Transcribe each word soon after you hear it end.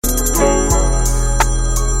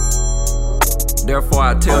Therefore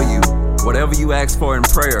I tell you, whatever you ask for in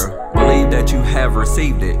prayer, believe that you have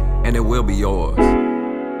received it, and it will be yours.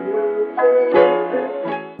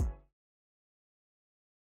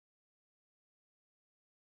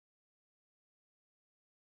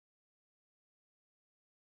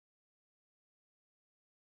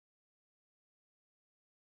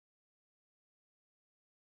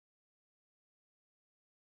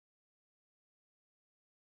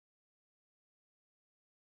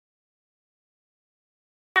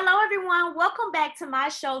 Hello, everyone. Welcome back to my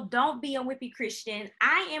show, Don't Be a Whippy Christian.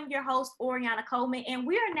 I am your host, Oriana Coleman, and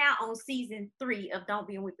we are now on season 3 of Don't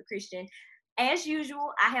Be a Whippy Christian. As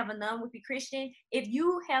usual, I have a non-whippy Christian. If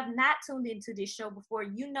you have not tuned into this show before,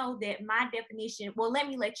 you know that my definition, well, let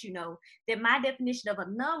me let you know that my definition of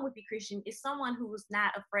a non-whippy Christian is someone who is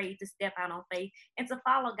not afraid to step out on faith and to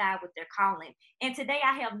follow God with their calling. And today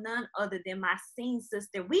I have none other than my seen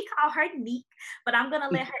sister. We call her Neek, but I'm going to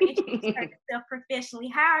let her introduce herself professionally.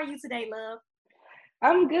 How are you today, love?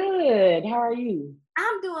 I'm good. How are you?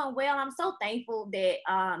 I'm doing well. I'm so thankful that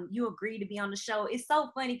you agreed to be on the show. It's so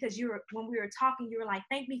funny because when we were talking, you were like,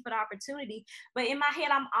 "Thank me for the opportunity." But in my head,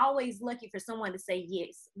 I'm always looking for someone to say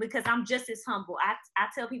yes because I'm just as humble. I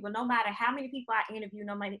tell people, no matter how many people I interview,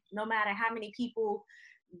 no matter how many people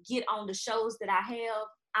get on the shows that I have,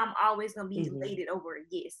 I'm always gonna be elated over a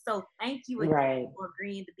yes. So thank you again for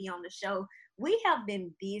agreeing to be on the show. We have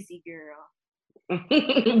been busy, girl.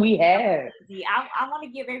 We have. I want to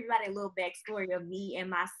give everybody a little backstory of me and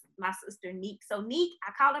my sister Neek. So Neek,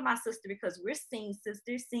 I call her my sister because we're scene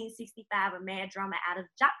sisters, scene 65 of Mad Drama out of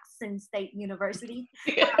Jackson State University.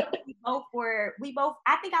 We both,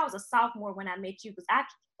 I think I was a sophomore when I met you because I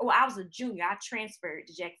was a junior. I transferred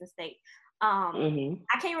to Jackson State.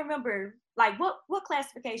 I can't remember, like, what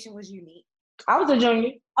classification was you, Neek? I was a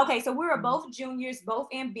junior. Okay, so we were both juniors, both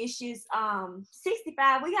ambitious.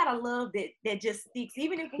 65, we got a love that just sticks,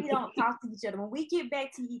 even if we don't talk to each other. When we get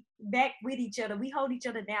back with each other, we hold each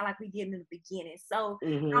other down like we did in the beginning. So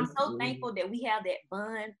I'm so thankful that we have that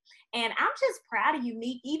bond, and I'm just proud of you,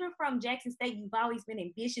 Neek. Even from Jackson State, you've always been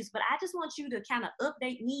ambitious, but I just want you to kind of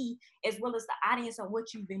update me as well as the audience on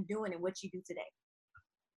what you've been doing and what you do today.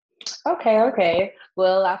 Okay.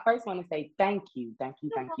 Well, I first want to say thank you.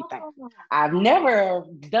 I've never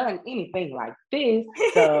done anything like this,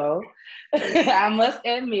 so I must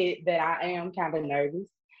admit that I am kind of nervous.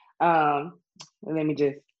 Let me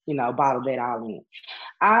just, bottle that all in.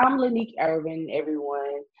 I'm Lanique Irvin,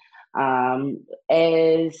 everyone.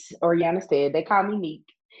 As Oriana said, they call me Neek.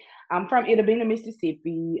 I'm from Itta Bena,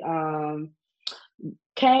 Mississippi.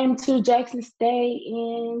 Came to Jackson State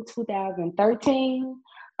in 2013.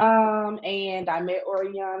 And I met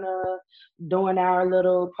Oriana doing our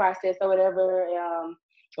little process or whatever,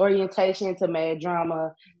 orientation to Mad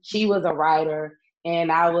Drama. She was a writer,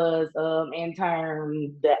 and I was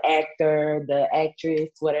intern, the actor, the actress,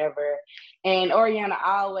 whatever. And Oriana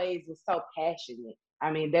always was so passionate. I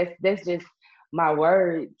mean, that's just my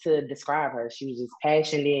word to describe her. She was just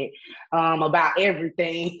passionate about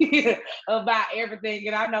everything, about everything.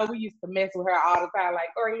 And I know we used to mess with her all the time, like,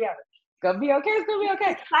 Oriana, it's gonna be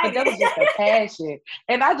okay. But that was just a passion.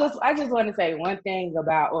 And I just want to say one thing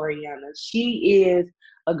about Oriana. She is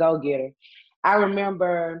a go-getter. I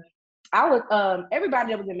remember I was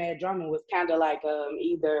everybody that was in Mad Drama was kind of like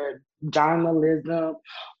either journalism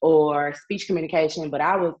or speech communication, but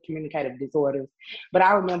I was communicative disorders. But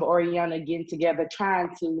I remember Oriana getting together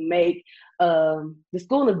trying to make the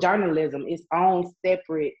School of Journalism its own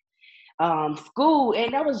separate school,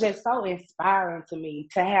 and that was just so inspiring to me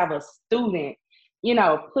to have a student,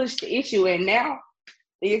 push the issue, and now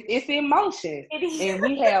it's in motion. And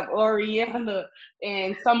we have Oriana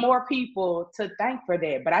and some more people to thank for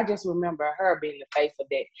that. But I just remember her being the face of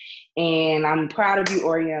that, and I'm proud of you,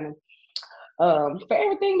 Oriana, for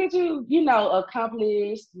everything that you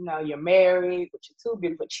accomplished. You're married with your 2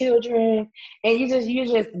 beautiful children, and you're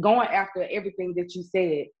just going after everything that you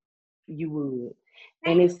said you would.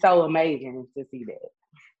 And it's so amazing to see that.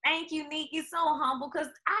 Thank you, Neek. You're so humble because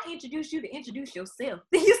I introduced you to introduce yourself.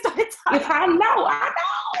 Then you started talking. I know.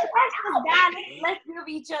 God, let's give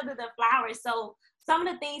each other the flowers. So some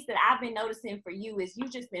of the things that I've been noticing for you is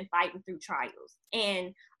you've just been fighting through trials.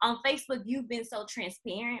 And on Facebook, you've been so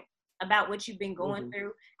transparent about what you've been going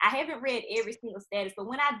through. I haven't read every single status, but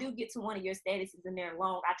when I do get to one of your statuses and they're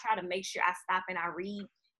long, I try to make sure I stop and I read.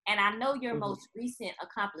 And I know your most recent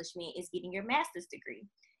accomplishment is getting your master's degree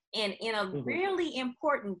and in a really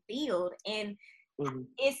important field. And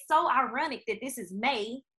it's so ironic that this is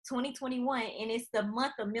May 2021 and it's the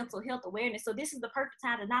month of mental health awareness. So this is the perfect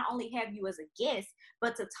time to not only have you as a guest,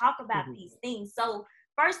 but to talk about these things. So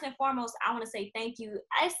first and foremost, I want to say thank you.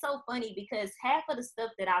 It's so funny because half of the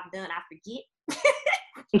stuff that I've done, I forget.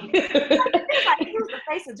 Like, he was the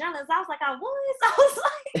face of journalists. I was like, I was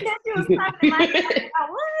like, that she was talking like I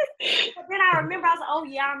was. But then I remember, I was like, oh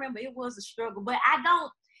yeah, I remember it was a struggle. But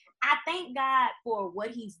I thank God for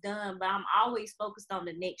what he's done, but I'm always focused on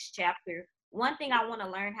the next chapter. One thing I want to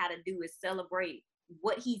learn how to do is celebrate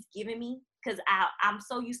what he's given me, because I'm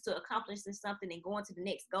so used to accomplishing something and going to the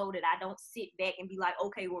next goal that I don't sit back and be like,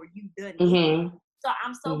 okay, well, you done this. Mm-hmm. So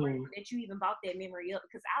I'm so grateful that you even brought that memory up,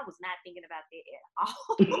 because I was not thinking about that at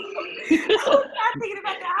all. I was not thinking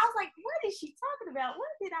about that. I was like, what is she talking about?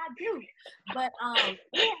 What did I do? But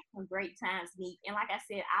we had some great times, Neek. And like I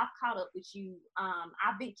said, I've caught up with you.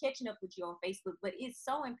 I've been catching up with you on Facebook, but it's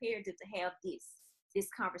so imperative to have this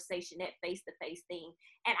conversation, that face-to-face thing.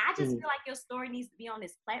 And I just feel like your story needs to be on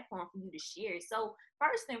this platform for you to share. So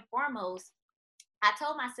first and foremost, I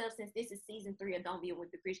told myself, since this is season 3 of Don't Be a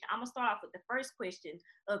Wimpy Christian, I'm gonna start off with the first question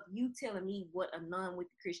of you telling me what a non-wimpy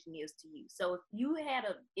Christian is to you. So if you had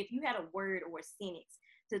a word or a sentence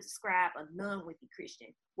to describe a non-wimpy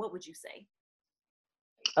Christian, what would you say?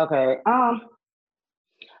 Okay.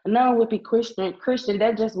 A non-wimpy Christian,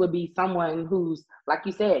 that just would be someone who's, like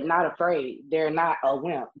you said, not afraid. They're not a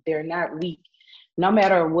wimp. They're not weak. No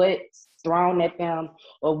matter what's thrown at them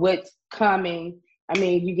or what's coming, I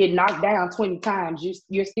mean, you get knocked down 20 times,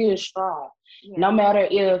 you're still strong. Yeah. No matter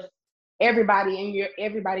if everybody in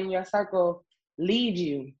your circle leaves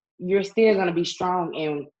you, you're still gonna be strong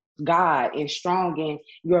in God and strong in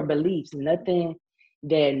your beliefs. Nothing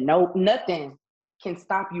can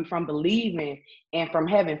stop you from believing and from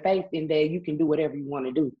having faith in that you can do whatever you want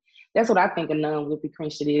to do. That's what I think a non-wimpy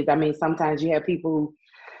Christian is. I mean, sometimes you have people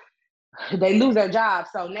who they lose their job,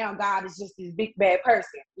 so now God is just this big bad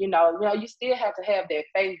person. You know, you still have to have that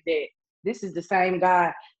faith that this is the same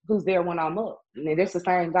God who's there when I'm up, and this is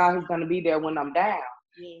the same God who's going to be there when I'm down.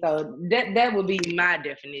 Yes. So that would be my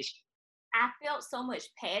definition. I felt so much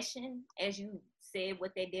passion as you said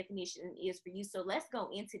what that definition is for you. So let's go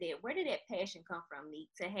into that. Where did that passion come from, Neek?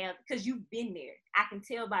 To have, because you've been there. I can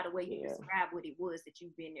tell by the way you describe what it was that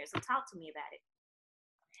you've been there. So talk to me about it.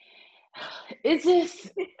 It's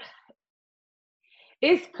just.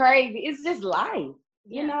 It's crazy. It's just life.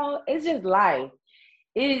 Yeah. You know, it's just life.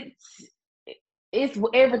 It's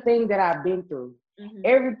everything that I've been through,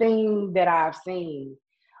 everything that I've seen.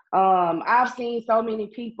 I've seen so many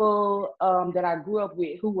people that I grew up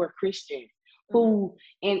with who were Christians, who,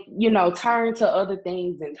 and turned to other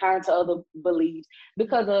things and turned to other beliefs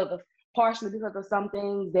partially because of some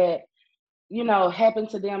things that, happened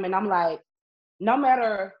to them. And I'm like, no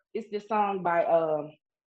matter, it's this song by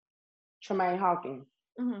Tremaine Hawkins.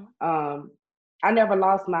 I never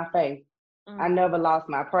lost my faith. I never lost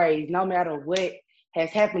my praise, no matter what has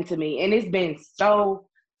happened to me. And it's been so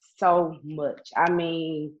much. I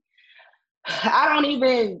mean, I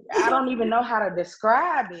don't even know how to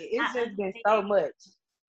describe it. It's just been so much.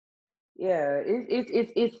 Yeah,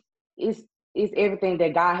 it's everything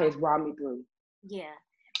that God has brought me through. Yeah.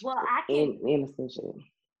 Well,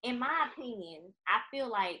 in my opinion, I feel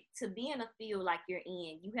like to be in a field like you're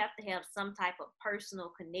in, you have to have some type of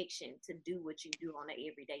personal connection to do what you do on an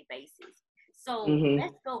everyday basis. So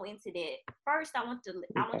let's go into that. First, I want you to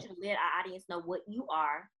let our audience know what you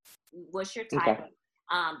are, what's your title,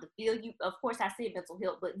 the field you, of course I said mental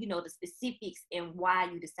health, but the specifics and why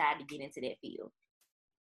you decided to get into that field.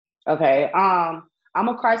 Okay. I'm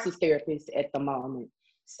a crisis therapist at the moment.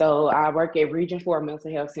 So I work at Region 4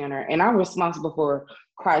 Mental Health Center, and I'm responsible for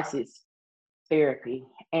crisis therapy.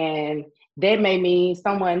 And that may mean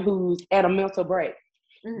someone who's at a mental break.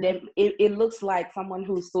 That it looks like someone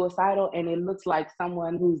who's suicidal, and it looks like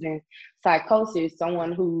someone who's in psychosis,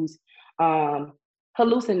 someone who's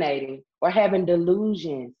hallucinating or having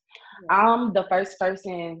delusions. Yeah. I'm the first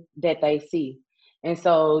person that they see. And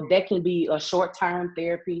so that can be a short-term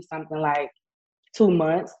therapy, something like 2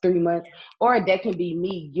 months, 3 months, or that can be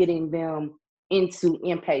me getting them into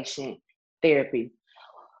inpatient therapy.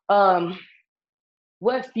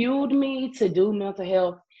 What fueled me to do mental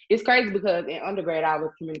health, it's crazy because in undergrad I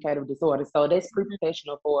was communicative disorder, so that's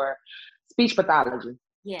pre-professional for speech pathology.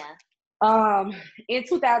 Yeah. In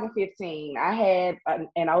 2015, I had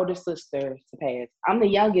an older sister to pass. I'm the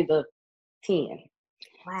youngest of 10.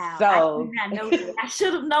 Wow. So I did not know that. I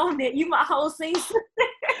should have known that. You my whole season.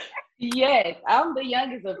 Yes, I'm the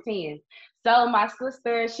youngest of 10. So my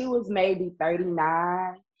sister, she was maybe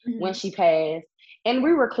 39 when she passed, and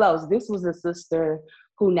we were close. This was the sister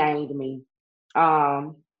who named me.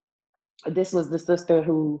 This was the sister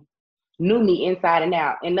who knew me inside and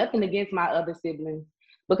out, and nothing against my other siblings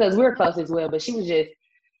because we're close as well, but she was just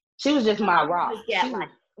She was just my rock. Yeah, like,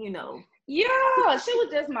 you know. Yeah, she was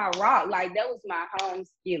just my rock. Like that was my home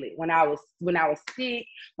skillet. When I was sick,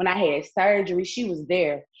 when I had surgery, she was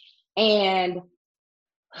there. And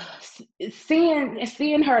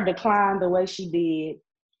seeing her decline the way she did,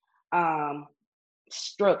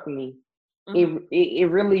 struck me. Mm-hmm. It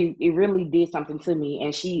really did something to me.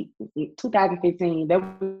 And she, 2015, that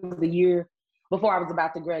was the year before I was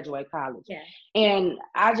about to graduate college. Yeah. And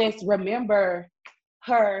I just remember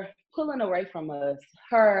her pulling away from us,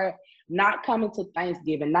 her not coming to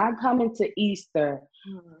Thanksgiving, not coming to Easter,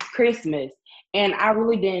 Christmas. And I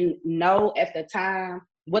really didn't know at the time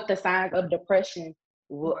what the signs of depression,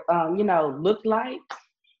 looked like.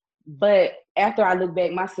 But after I look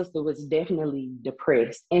back, my sister was definitely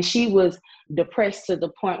depressed. And she was depressed to the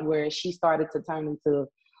point where she started to turn to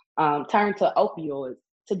opioids,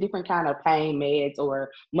 to different kind of pain meds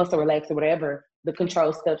or muscle relaxer, whatever the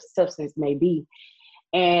controlled substance may be.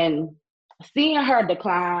 And seeing her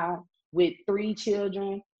decline with 3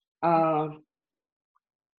 children,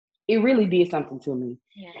 it really did something to me.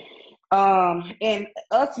 Yeah. And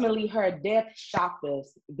ultimately her death shocked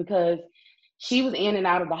us because she was in and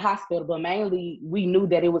out of the hospital, but mainly we knew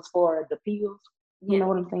that it was for the pills. You know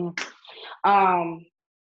what I'm saying?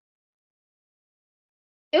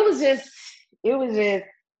 It was just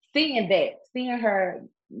seeing her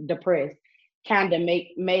depressed kind of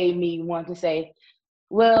made me want to say,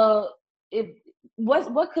 well,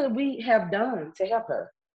 what could we have done to help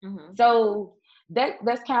her? Mm-hmm. So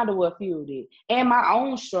that's kind of what fueled it. And my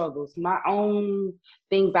own struggles, my own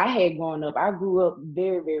things I had growing up. I grew up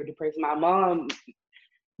very, very depressed. My mom,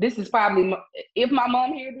 this is probably, if my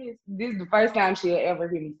mom hears this is the first time she'll ever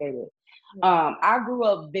hear me say that. I grew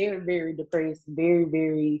up very, very depressed, very,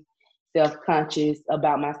 very self-conscious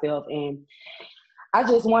about myself. And I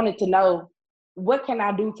just wanted to know, what can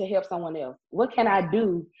I do to help someone else? What can I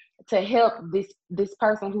do to help this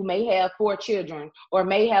person who may have 4 children or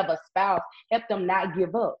may have a spouse, help them not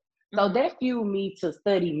give up? So that fueled me to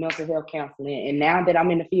study mental health counseling. And now that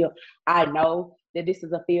I'm in the field, I know that this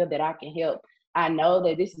is a field that I can help. I know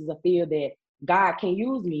that this is a field that God can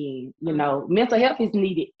use me in. You know, mental health is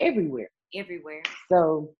needed everywhere. Everywhere.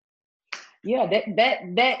 So yeah,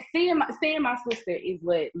 that seeing my sister is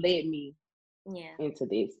what led me into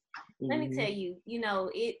this. Let me tell you,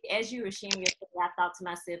 as you were sharing your story, I thought to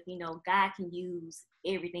myself, God can use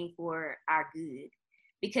everything for our good.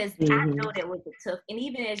 Because I know that was a tough, and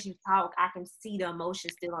even as you talk, I can see the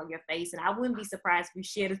emotion still on your face. And I wouldn't be surprised if you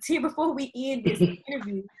shed a tear before we end this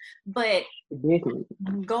interview. But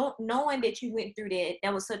knowing that you went through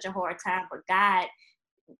that was such a hard time. But God,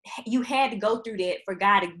 you had to go through that for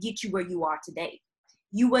God to get you where you are today.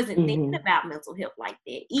 You wasn't thinking about mental health like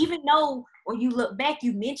that. Even though when you look back,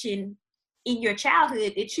 you mentioned in your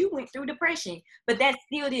childhood that you went through depression, but that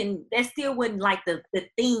still wasn't like the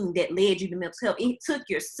thing that led you to mental health. It took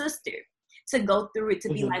your sister to go through it to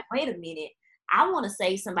be like, wait a minute, I want to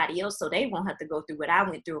save somebody else so they won't have to go through what I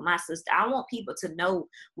went through with my sister. I want people to know,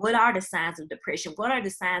 what are the signs of depression? What are the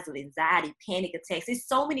signs of anxiety, panic attacks? It's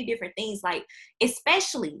so many different things, like,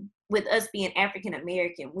 especially with us being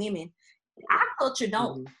African-American women, our culture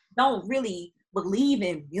don't really believe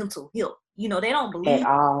in mental health. They don't believe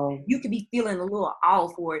you could be feeling a little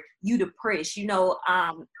off or you depressed.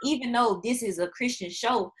 Even though this is a Christian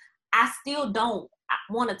show, I still don't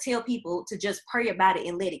want to tell people to just pray about it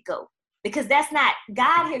and let it go. Because that's not,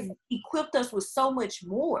 God has equipped us with so much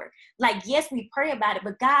more. Like, yes, we pray about it,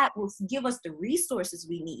 but God will give us the resources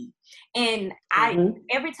we need. And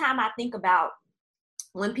every time I think about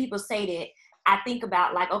when people say that, I think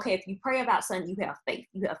about, like, okay, if you pray about something, you have faith.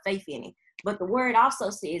 You have faith in it. But the word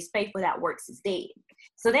also says faith without works is dead.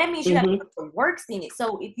 So that means you have to put the works in it.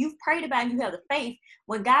 So if you've prayed about it and you have the faith,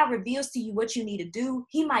 when God reveals to you what you need to do,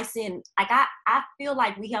 he might send, like, I feel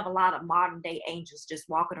like we have a lot of modern day angels just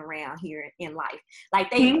walking around here in life.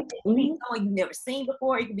 Like, they could be someone you've never seen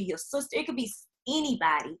before. It could be your sister. It could be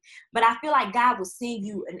anybody. But I feel like God will send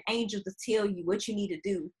you an angel to tell you what you need to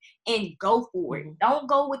do and go for it. Don't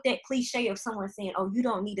go with that cliche of someone saying, oh, you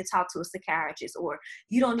don't need to talk to a psychiatrist, or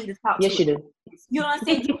you don't need to talk to you do. You know what I'm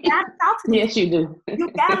saying? You gotta talk to these Yes, you do. You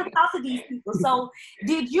gotta talk to these people. So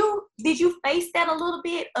did you face that a little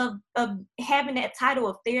bit of having that title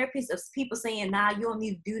of therapist, of people saying, nah, you don't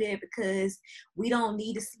need to do that because we don't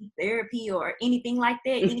need to see therapy or anything like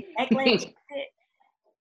that? Any backlash like that?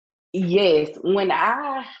 Yes, when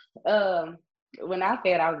I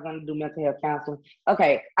said I was going to do mental health counseling,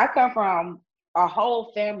 okay, I come from a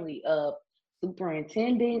whole family of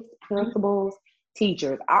superintendents, principals,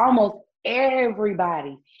 teachers. Almost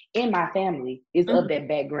everybody in my family is of that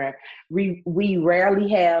background. We rarely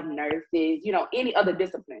have nurses, any other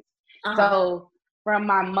disciplines. So from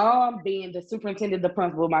my mom being the superintendent, the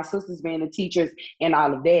principal, my sisters being the teachers, and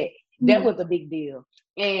all of that, that was a big deal.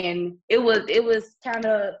 And it was kind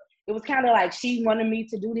of like she wanted me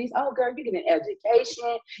to do this. Oh, girl, you get an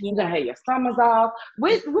education. You're gonna have your summers off,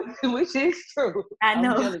 which is true. I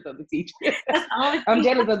know. I'm jealous of the teacher. I'm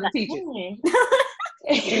jealous of the teachers.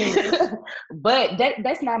 But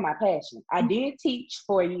that's not my passion. I did teach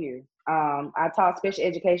for a year. I taught special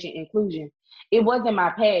education inclusion. It wasn't my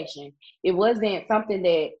passion. It wasn't something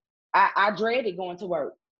that I dreaded going to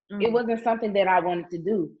work. It wasn't something that I wanted to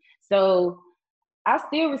do. So I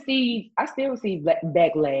still receive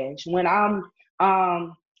backlash when I'm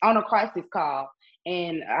on a crisis call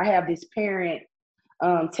and I have this parent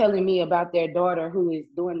telling me about their daughter who is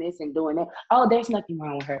doing this and doing that. Oh, there's nothing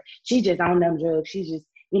wrong with her. She's just on them drugs. She's just,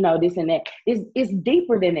 this and that. It's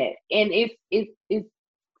deeper than that. And it's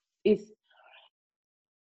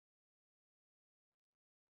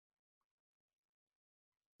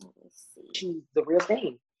the real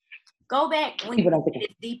thing. Go back when you said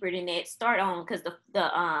it's deeper than that. Start on because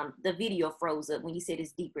the video froze up when you said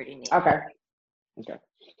it's deeper than that. Okay.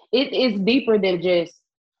 It's deeper than just,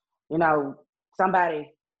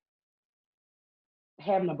 somebody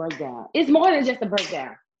having a breakdown. It's more than just a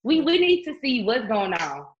breakdown. We need to see what's going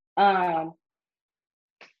on.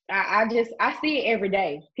 I see it every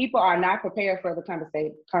day. People are not prepared for the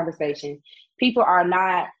conversation. People are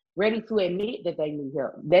not ready to admit that they need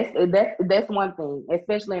help. That's one thing,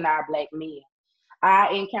 especially in our Black men.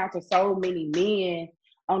 I encounter so many men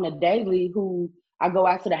on a daily who I go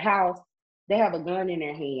out to the house, they have a gun in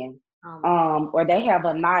their hand, or they have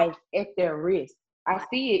a knife at their wrist. I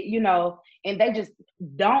see it, and they just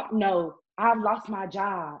don't know. I've lost my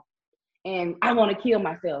job and I want to kill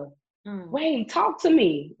myself. Wait, talk to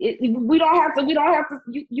me. We don't have to.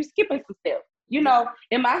 You skipping some steps. In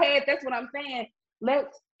my head, that's what I'm saying.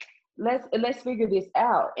 Let's figure this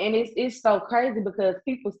out. And it's so crazy because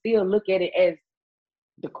people still look at it as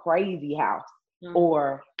the crazy house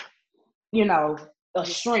or, a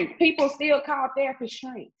shrink. People still call therapy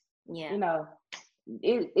shrinks. Yeah.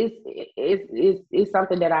 It's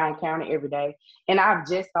something that I encounter every day. And I've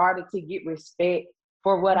just started to get respect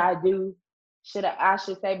for what I do. I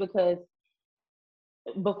should say, because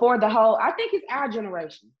before I think it's our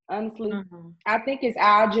generation, honestly. I think it's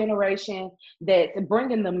our generation that's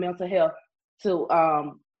bringing the mental health to,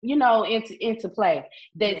 into play.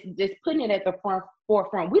 That's putting it at the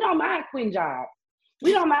forefront. We don't mind quitting jobs.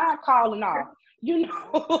 We don't mind calling off.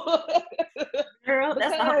 Girl,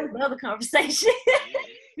 that's a whole other conversation.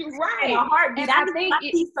 Right. A heartbeat. I think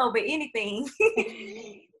it's over anything.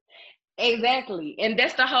 Exactly. And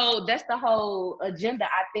that's the whole agenda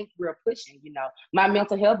I think we're pushing, My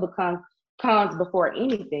mental health comes before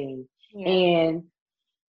anything. Yeah. And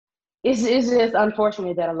it's just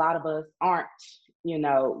unfortunate that a lot of us aren't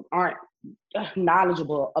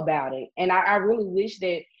knowledgeable about it. And I really wish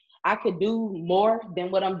that I could do more than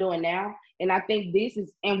what I'm doing now. And I think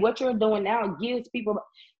and what you're doing now gives people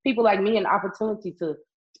like me an opportunity to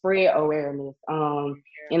spread awareness,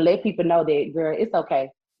 and let people know that, girl, it's okay.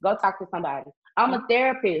 Go talk to somebody. I'm a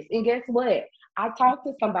therapist, and guess what? I talk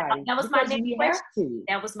to somebody. That was my next question.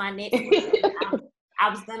 That was my next question. I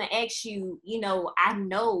was gonna ask you, I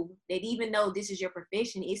know that even though this is your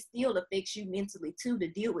profession, it still affects you mentally too to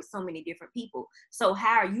deal with so many different people. So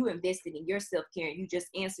how are you invested in your self-care? You just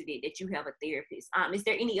answered it that you have a therapist. Is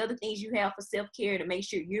there any other things you have for self-care to make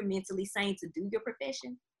sure you're mentally sane to do your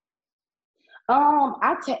profession?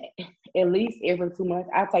 I take at least every 2 months.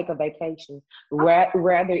 I take a vacation,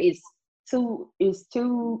 rather it's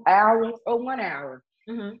 2 hours or 1 hour.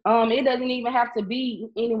 It doesn't even have to be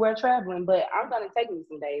anywhere traveling, but I'm gonna take me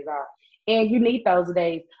some days off. And you need those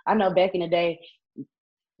days. I know back in the day,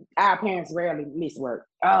 our parents rarely miss work.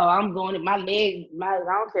 Oh, I'm going in, I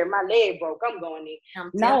don't care, my leg broke, I'm going in.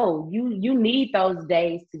 No, you need those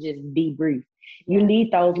days to just debrief. You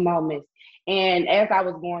need those moments. And as I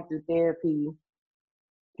was going through therapy,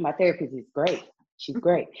 my therapist is great. She's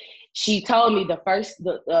great. She told me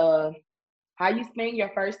how you spend your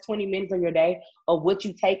first 20 minutes of your day, or what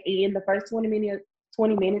you take in the first 20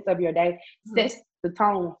 minutes of your day, sets the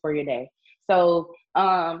tone for your day. So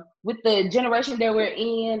with the generation that we're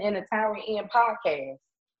in and the time we're in, podcast,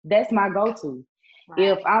 that's my go-to. Right.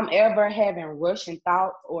 If I'm ever having rushing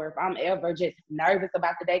thoughts, or if I'm ever just nervous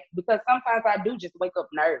about the day, because sometimes I do just wake up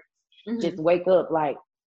nervous. Just wake up like,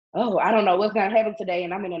 oh, I don't know what's gonna happen today,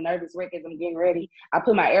 and I'm in a nervous wreck as I'm getting ready. I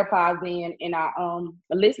put my AirPods in and I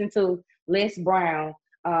listen to Les Brown,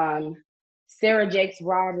 Sarah Jakes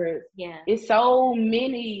Roberts. Yeah. It's so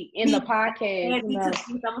many in the podcast. Me too.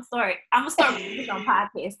 I'm gonna start with this on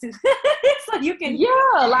podcast too. So you can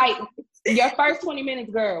like your first 20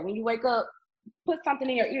 minutes, girl, when you wake up, put something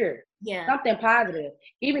in your ear. Yeah. Something positive.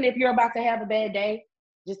 Even if you're about to have a bad day,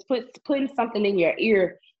 just putting something in your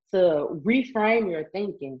ear to reframe your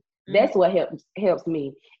thinking. Mm-hmm. That's what helps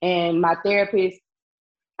me. And my therapist,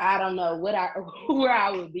 I don't know where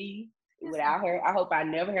I would be without her. I hope I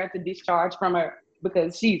never have to discharge from her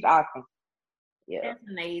because she's awesome. Yeah. That's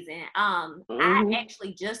amazing. I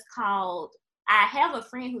actually just called. I have a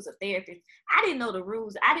friend who's a therapist. I didn't know the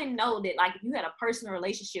rules. I didn't know that, like, if you had a personal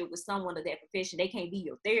relationship with someone of that profession, they can't be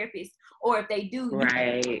your therapist. Or if they do, you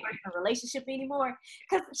can't be a personal relationship anymore.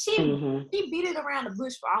 Because she beat it around the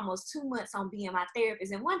bush for almost 2 months on being my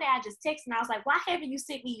therapist. And one day I just texted and I was like, why haven't you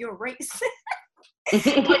sent me your rates? She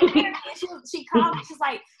called me. She's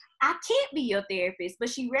like, I can't be your therapist, but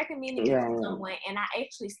she recommended me to someone, and I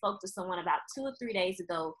actually spoke to someone about 2 or 3 days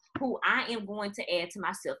ago who I am going to add to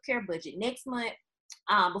my self-care budget next month.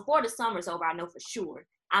 Before the summer's over, I know for sure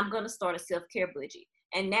I'm going to start a self-care budget,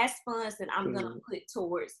 and that's funds that I'm going to put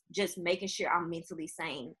towards just making sure I'm mentally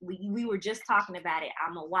sane. We were just talking about it.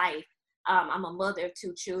 I'm a wife. I'm a mother of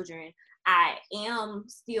 2 children. I am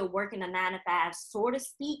still working a 9 to 5, so to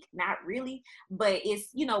speak, not really, but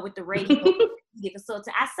it's, with the radio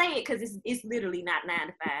consultant. I say it because it's literally not 9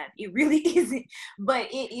 to 5. It really isn't, but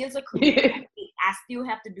it is a career. I still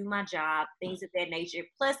have to do my job, things of that nature.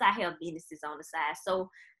 Plus, I have businesses on the side, so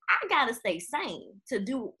I gotta stay sane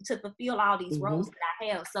to fulfill all these roles that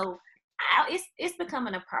I have. So it's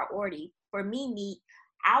becoming a priority for me. Neat.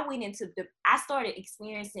 I started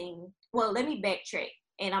experiencing. Well, let me backtrack.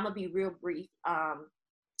 And I'm going to be real brief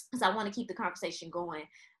because I want to keep the conversation going.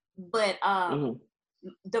 But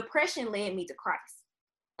depression led me to Christ,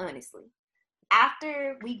 honestly.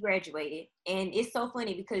 After we graduated, and it's so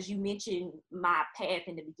funny because you mentioned my path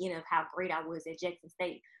in the beginning of how great I was at Jackson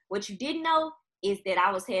State. What you didn't know is that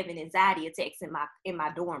I was having anxiety attacks in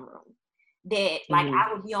my dorm room. That, like,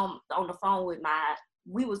 I would be on the phone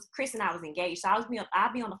with Chris and I was engaged. So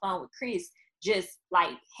I'd be on the phone with Chris, just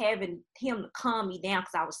like having him to calm me down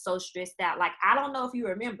because I was so stressed out. Like, I don't know if you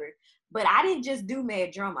remember, but I didn't just do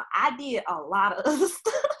Mad Drama. I did a lot of other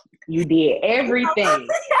stuff. You did everything.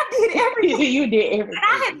 I did everything. You did everything. And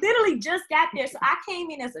I had literally just got there. So I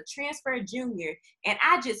came in as a transfer junior and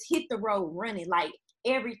I just hit the road running, like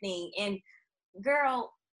everything. And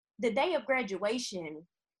girl, the day of graduation,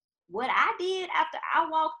 what I did after I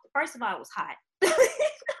walked, first of all, it was hot. I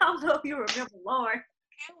don't know if you remember, Lord.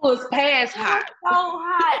 It was past hot. So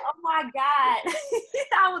hot. Oh my God.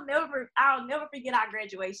 I'll never forget our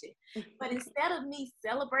graduation. But instead of me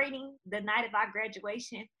celebrating the night of our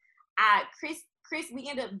graduation, Chris, we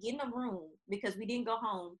ended up getting a room because we didn't go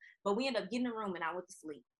home, but we ended up getting a room and I went to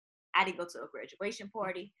sleep. I didn't go to a graduation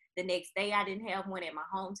party. The next day I didn't have one at my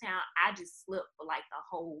hometown. I just slept for like the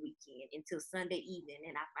whole weekend until Sunday evening.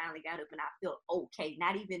 And I finally got up and I felt okay.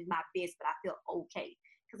 Not even my best, but I felt okay.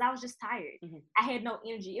 Because I was just tired. I had no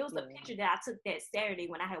energy. It was a picture that I took that Saturday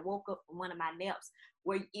when I had woke up from one of my naps,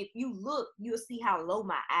 where if you look, you'll see how low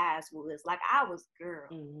my eyes was. Like, I was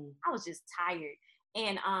just tired.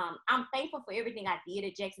 And I'm thankful for everything I did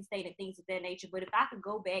at Jackson State and things of that nature. But if I could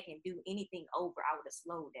go back and do anything over, I would have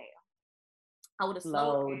slowed down. I would have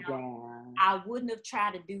slowed down. I wouldn't have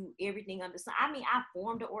tried to do everything under sun. I mean, I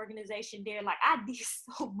formed an organization there. Like, I did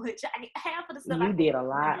so much. Half of the stuff you did a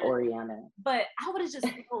lot, Oriana. But I would have just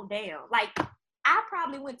slowed down. Like, I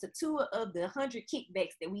probably went to 2 of the 100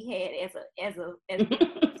 kickbacks that we had as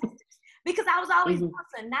because I was always doing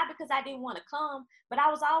something, not because I didn't want to come, but I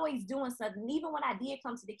was always doing something. Even when I did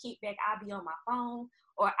come to the kickback, I'll be on my phone,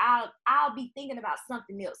 or I'll be thinking about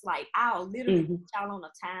something else. Like, I'll literally put y'all on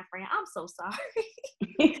a time frame. I'm so sorry.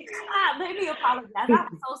 Let me apologize.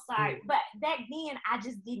 I'm so sorry. But back then, I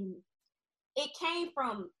just didn't. It came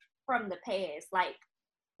from the past. Like,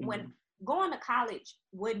 when going to college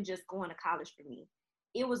wasn't just going to college for me.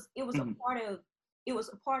 It was a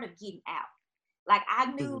part of getting out. Like,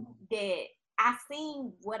 I knew that I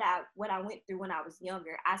seen what I went through when I was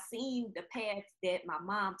younger. I seen the paths that my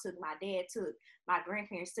mom took, my dad took, my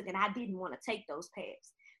grandparents took, and I didn't want to take those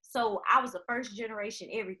paths. So I was a first generation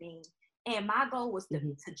everything. And my goal was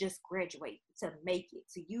to just graduate, to make it,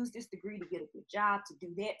 to use this degree to get a good job, to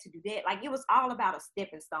do that. Like, it was all about a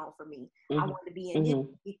stepping stone for me. I wanted to be in this,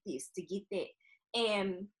 to get this, to get that.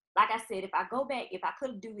 And like I said, if I go back, if I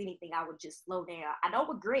could do anything, I would just slow down. I don't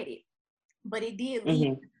regret it, but it did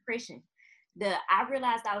lead to depression. I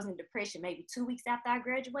realized I was in depression maybe 2 weeks after I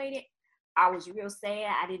graduated. I was real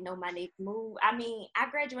sad. I didn't know my next move. I mean,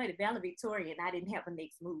 I graduated valedictorian. I didn't have a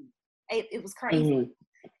next move It was crazy.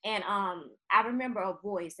 And I remember a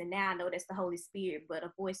voice, and now I know that's the Holy Spirit, but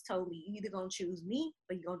a voice told me, you either gonna choose me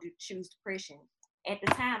or you're gonna choose depression. At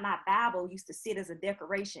the time, my Bible used to sit as a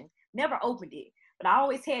decoration. Never opened it, but I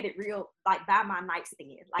always had it real, like by my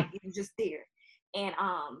nightstand, like it was just there. And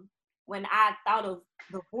when I thought of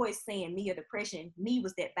the voice saying me or depression, me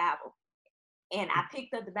was that Bible. And I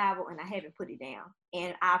picked up the Bible and I haven't put it down.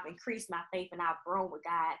 And I've increased my faith and I've grown with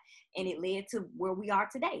God, and it led to where we are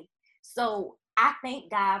today. So I thank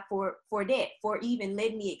God for that, for even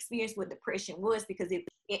letting me experience what depression was, because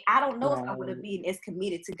I don't know if I would have been as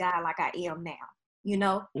committed to God like I am now, you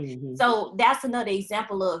know? So that's another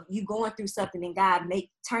example of you going through something and God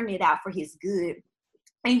turning it out for his good.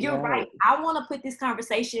 And you're right. I want to put this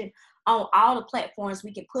conversation on all the platforms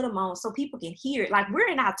we can put them on so people can hear it. Like, we're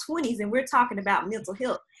in our 20s and we're talking about mental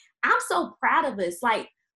health. I'm so proud of us. Like,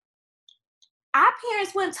 our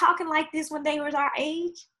parents weren't talking like this when they were our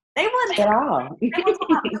age. They weren't at all. They weren't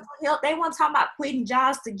talking about mental health. They weren't talking about quitting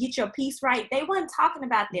jobs to get your peace right. They weren't talking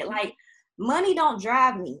about that. Like, money don't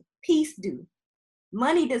drive me. Peace do.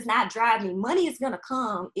 Money does not drive me. Money is going to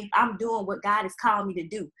come if I'm doing what God has called me to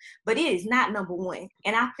do. But it is not number one.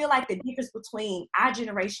 And I feel like the difference between our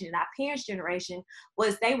generation and our parents' generation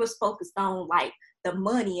was they was focused on, like, the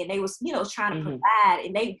money, and they was, you know, trying to provide,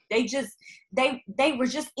 and they were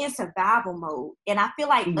just in survival mode. And I feel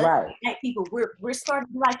like us black people, we're starting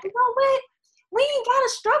to be like, you know what? We ain't gotta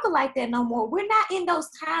struggle like that no more. We're not in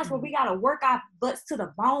those times where we gotta work our butts to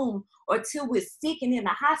the bone or till we're sick and in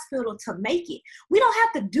the hospital to make it. We don't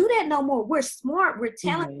have to do that no more. We're smart, we're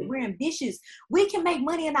talented, we're ambitious. We can make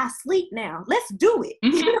money in our sleep now. Let's do it.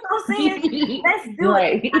 You know what I'm saying? Let's do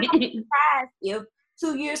it. I'm not surprised if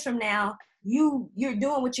 2 years from now you're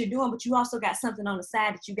doing what you're doing, but you also got something on the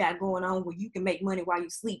side that you got going on where you can make money while you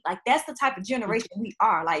sleep. Like, that's the type of generation we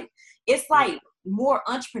are. Like, it's like more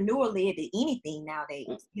entrepreneur led than anything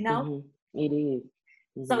nowadays, you know? It is.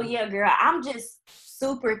 So yeah, girl, I'm just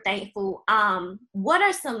super thankful. What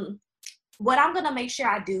I'm gonna make sure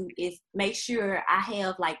I do is make sure I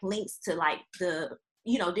have like links to like the,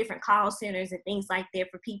 you know, different call centers and things like that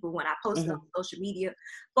for people when I post on social media.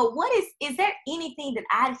 But is there anything that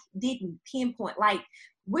I didn't pinpoint? Like,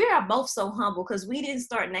 we are both so humble because we didn't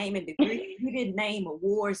start naming degrees, we didn't name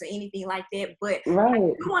awards or anything like that. But I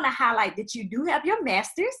do want to highlight that you do have your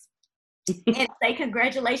master's and say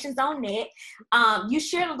congratulations on that. You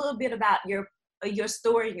shared a little bit about your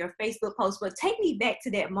story and your Facebook post, but take me back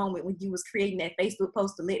to that moment when you was creating that Facebook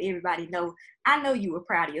post to let everybody know. I know you were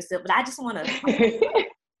proud of yourself, but I just want to.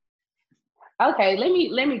 Okay,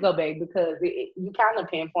 let me go back because you kind of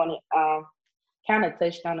pinpointed, kind of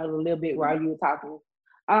touched on it a little bit while you were talking.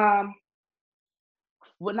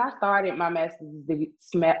 When I started my master's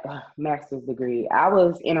degree, I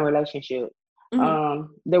was in a relationship.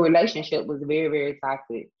 The relationship was very, very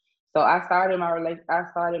toxic. So I started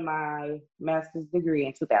my master's degree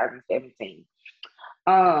in 2017.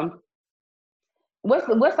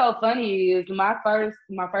 What's so funny is my first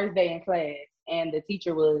day in class, and the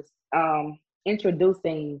teacher was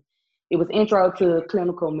introducing. It was intro to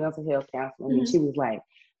clinical mental health counseling, and she was like,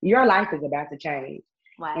 "Your life is about to change."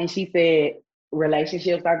 Wow. And she said,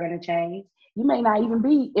 "Relationships are going to change. You may not even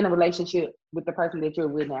be in a relationship with the person that you're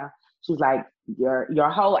with now." She's like, your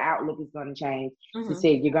whole outlook is going to change. She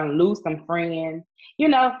said, you're going to lose some friends, you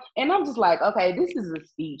know? And I'm just like, okay, this is a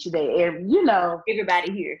speech that, you know.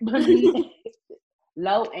 Everybody here.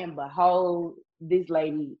 Lo and behold, this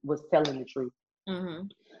lady was telling the truth.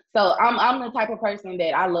 So I'm the type of person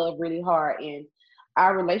that I love really hard. And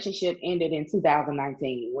our relationship ended in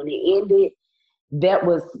 2019. When it ended, that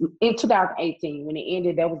was in 2018. When it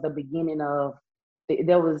ended, that was the beginning of,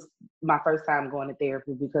 that was my first time going to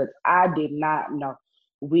therapy because I did not know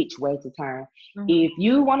which way to turn. If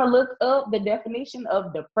you want to look up the definition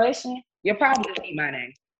of depression, you're probably going to see my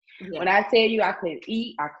name. Yeah. When I tell you I couldn't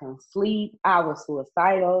eat, I couldn't sleep, I was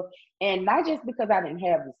suicidal. And not just because I didn't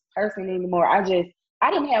have this person anymore, I didn't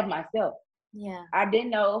have myself. Yeah. I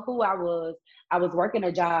didn't know who I was. I was working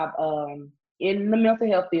a job in the mental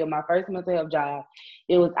health field, my first mental health job.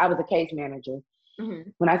 I was a case manager.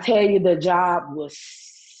 When I tell you the job was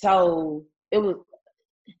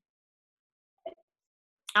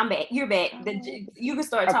I'm back. You're back. You can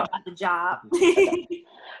start talking about the job.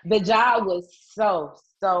 The job was so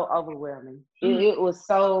overwhelming. It was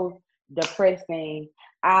so depressing.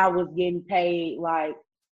 I was getting paid like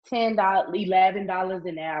 $10, $11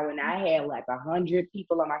 an hour, and I had like 100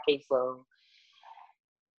 people on my caseload.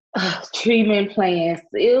 Treatment plans.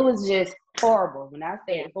 It was just horrible. When I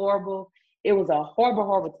say horrible, it was a horrible,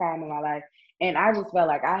 horrible time in my life. And I just felt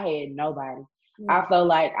like I had nobody. I felt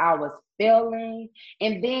like I was failing.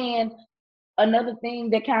 And then another thing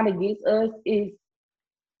that kind of gets us is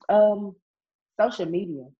social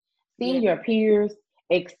media. Seeing your peers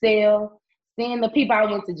excel, seeing the people I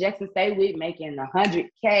went to Jackson State with making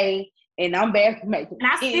 100K, and I'm back making.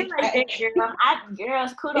 And I still ain't there, girl.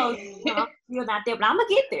 Girls, kudos. I'm still not there, but I'm gonna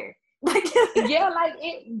get there. Yeah, like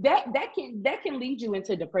that can lead you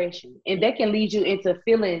into depression, and that can lead you into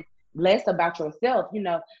feeling less about yourself,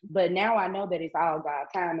 But now I know that it's all God's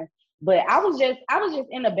timing. But I was just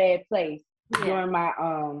in a bad place during my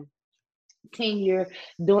tenure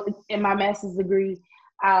in my master's degree.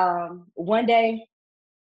 One day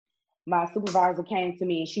my supervisor came to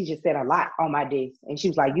me and she just said a lot on my desk, and she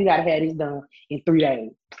was like, "You gotta have this done in 3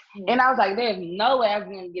 days." And I was like, there's no way I was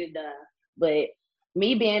gonna get it done. But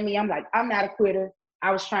me being me, I'm like, I'm not a quitter.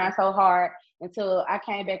 I was trying so hard until I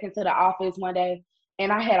came back into the office one day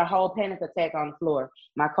and I had a whole panic attack on the floor.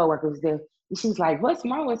 My coworker was there. And she was like, "What's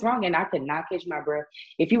wrong? What's wrong?" And I could not catch my breath.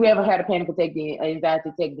 If you ever had a panic attack, then anxiety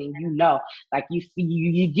attack, then like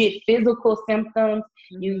you get physical symptoms.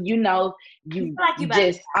 You like you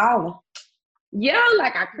just all. Yeah,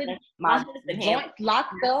 like I couldn't. My joints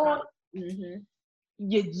locked up.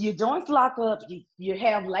 Your joints lock up. You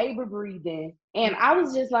have labor breathing, and I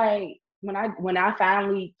was just like, when I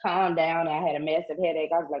finally calmed down, and I had a massive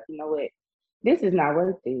headache. I was like, you know what? This is not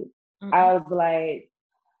worth it. I was like,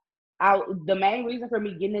 the main reason for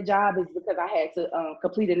me getting a job is because I had to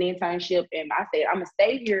complete an internship, and I said I'm gonna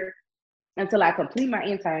stay here until I complete my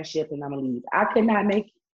internship, and I'm gonna leave. I could not make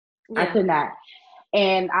it. I could not,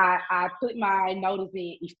 and I put my notice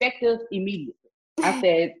in effective immediately. I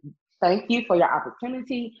said, "Thank you for your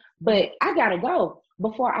opportunity, but I gotta go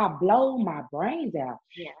before I blow my brains out."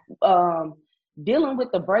 Dealing with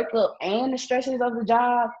the breakup and the stresses of the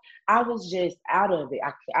job, I was just out of it.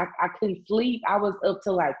 I couldn't sleep. I was up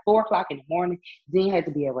till like 4 o'clock in the morning. Then had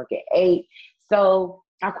to be at work at 8. So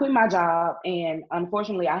I quit my job, and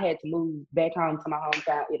unfortunately, I had to move back home to my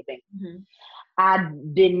hometown, Itta Bena. I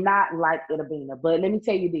did not like Itta Bena, but let me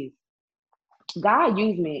tell you this. God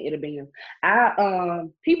used me in Itta Bena.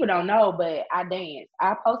 People don't know, but I dance.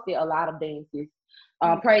 I posted a lot of dances,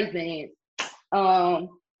 praise dance,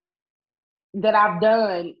 that I've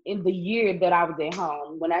done in the year that I was at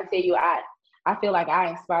home. When I tell you, I feel like I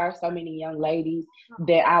inspired so many young ladies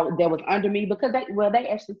that was under me because they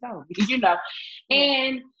actually told me,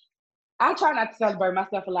 And I try not to celebrate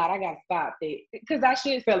myself a lot. I gotta stop that because I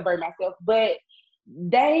should celebrate myself, but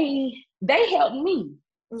they helped me.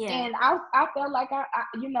 And I felt like I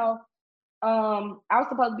was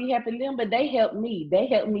supposed to be helping them, but they helped me. They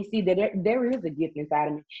helped me see that there is a gift inside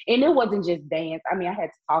of me. And it wasn't just dance. I mean, I had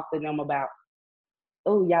to talk to them about,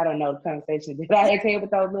 y'all don't know the conversation that I had to have with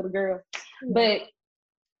those little girls. But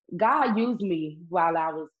God used me while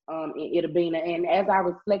I was in Itta Bena. And as I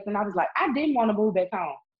was reflecting, I was like, I didn't want to move back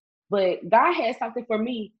home. But God had something for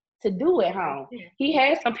me to do at home. He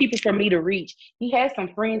had some people for me to reach. He had some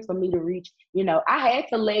friends for me to reach. I had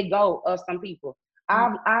to let go of some people.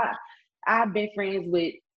 I've been friends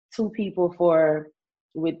with 2 people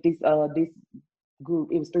with this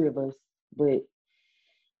group. It was 3 of us, but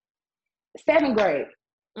 7th grade.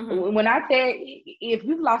 When I said if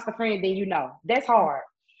you've lost a friend, then that's hard.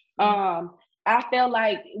 I felt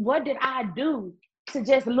like, what did I do to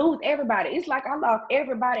just lose everybody? It's like I lost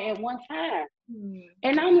everybody at one time.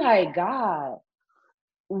 And I'm like, God,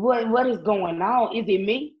 what is going on? Is it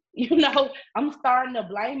me? I'm starting to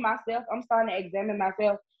blame myself. I'm starting to examine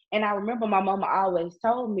myself. And I remember my mama always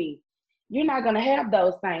told me, you're not going to have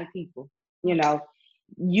those same people. You're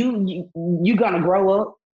going to grow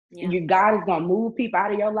up. God is going to move people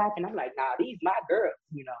out of your life. And I'm like, nah, these my girls,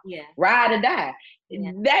 ride or die. They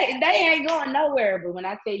ain't going nowhere. But when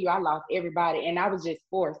I tell you I lost everybody, and I was just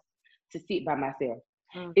forced to sit by myself.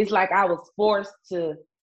 It's like I was forced to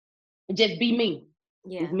just be me.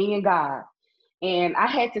 It's me and God. And I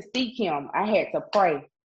had to seek him. I had to pray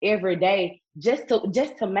every day just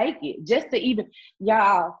to make it, just to even,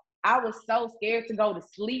 y'all, I was so scared to go to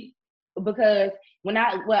sleep because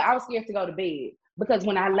I was scared to go to bed because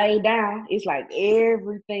when I lay down, it's like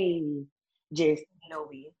everything just,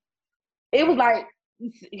 it was like,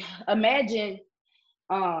 imagine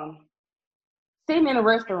sitting in a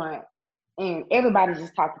restaurant and everybody's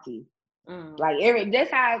just talking to you. Like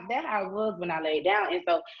that's how it was when I laid down. And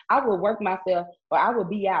so I would work myself, or I would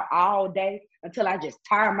be out all day until I just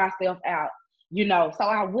tire myself out, so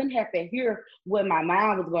I wouldn't have to hear what my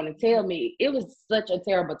mind was going to tell me. It was such a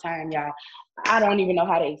terrible time, y'all. I don't even know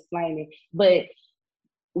how to explain it. But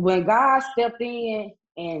when God stepped in,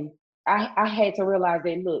 and I had to realize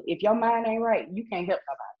that, look, if your mind ain't right, you can't help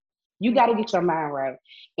nobody. You got to get your mind right.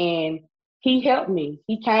 And he helped me.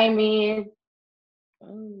 He came in.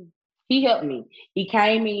 He helped me. He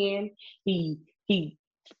came in. He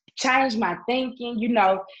changed my thinking.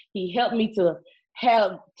 He helped me to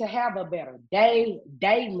have a better day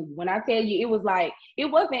daily. When I tell you, it was like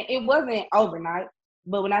it wasn't overnight.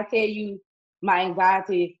 But when I tell you, my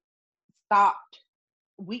anxiety stopped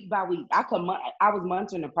week by week. I was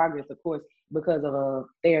monitoring the progress, of course, because of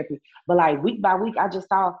therapy. But like week by week, I just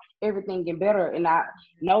saw everything get better, and I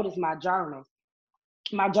noticed my journals.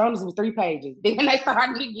 My journals was 3 pages. Then they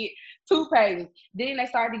started to get 2 pages. Then they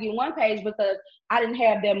started to get 1 page because I didn't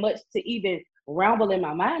have that much to even ramble in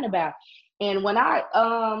my mind about. And when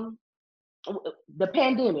the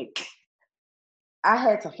pandemic, I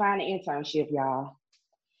had to find an internship, y'all.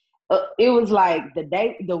 It was like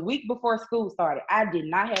the week before school started. I did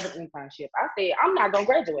not have an internship. I said, I'm not gonna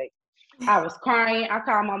graduate. I was crying. I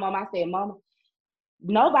called my mom. I said, Mama,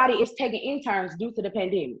 nobody is taking interns due to the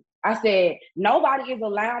pandemic. I said, nobody is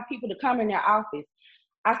allowing people to come in their office.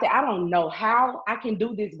 I said, I don't know how I can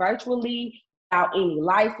do this virtually without any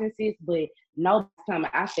licenses, but nobody's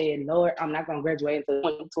coming. I said, Lord, I'm not gonna graduate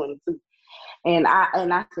until 2022. And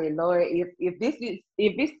I said, Lord, if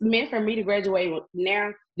it's meant for me to graduate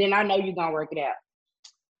now, then I know you're gonna work it out.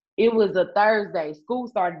 It was a Thursday. School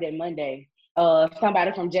started that Monday.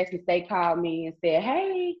 Somebody from Jackson State called me and said,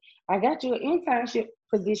 hey, I got you an internship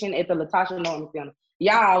position at the Latasha Norman Center.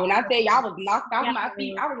 Y'all, when I say y'all was knocked off my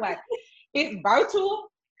feet, I was like, it's virtual?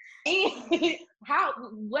 And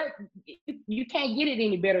you can't get it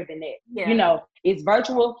any better than that. Yeah. It's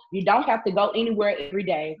virtual. You don't have to go anywhere every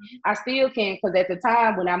day. I still can, because at the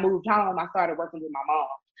time when I moved home, I started working with my mom.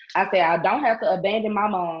 I said, I don't have to abandon my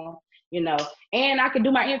mom, and I could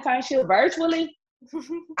do my internship virtually.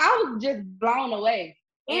 I was just blown away.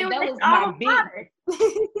 And that was my big.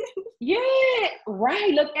 Yeah,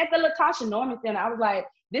 right. Look at the Latasha Norman Center. I was like,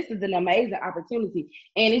 this is an amazing opportunity.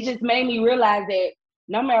 And it just made me realize that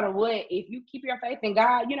no matter what, if you keep your faith in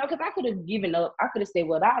God, because I could have given up. I could have said,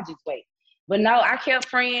 well, I'll just wait. But no, I kept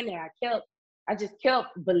praying, and I just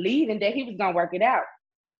kept believing that he was going to work it out.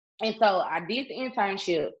 And so I did the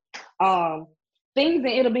internship. Things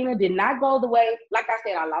in Itta Bena did not go the way. Like I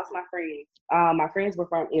said, I lost my friends. My friends were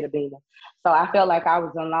from Itta Bena. So I felt like I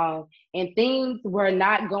was alone. And things were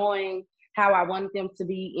not going how I wanted them to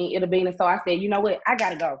be in Itta Bena. So I said, you know what? I got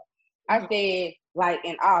to go. I said, like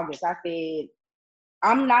in August, I said,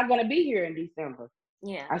 I'm not going to be here in December.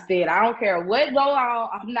 Yeah. I said, I don't care what go on.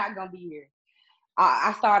 I'm not going to be here.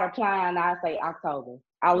 I started applying, I say October.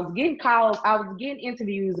 I was getting calls. I was getting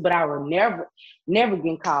interviews, but I was never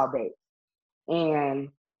getting called back. And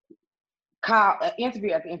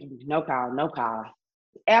interview after interview, no call,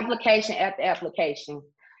 application after application.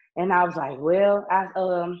 And I was like, well, I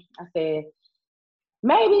said,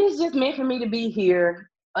 maybe it's just meant for me to be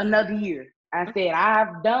here another year. I said,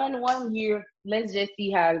 I've done 1 year. Let's just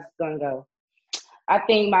see how it's gonna go. I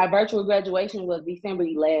think my virtual graduation was December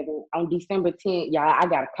 11th. On December 10th, y'all, I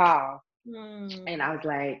got a call. And I was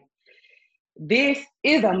like, this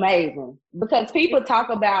is amazing, because people talk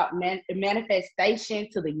about manifestation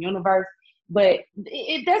to the universe, but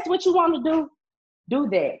if that's what you want to do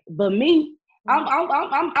that. But me, I'm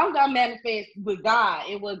gonna manifest with God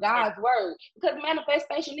and with God's word, because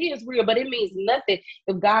manifestation is real, but it means nothing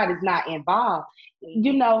if God is not involved.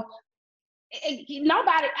 Nobody.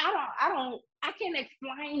 I can't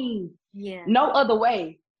explain no other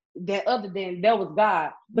way other than that was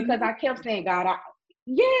God, because I kept saying, God, I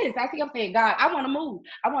kept saying, God, I want to move.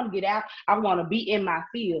 I want to get out. I want to be in my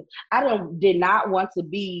field. I did not want to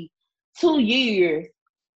be 2 years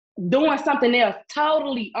doing something else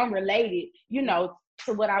totally unrelated,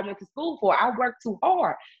 to what I went to school for. I worked too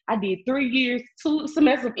hard. I did 3 years, 2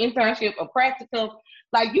 semesters of internship, a practical.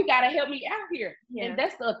 Like, you got to help me out here. Yeah. And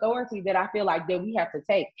that's the authority that I feel like that we have to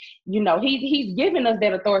take. He's giving us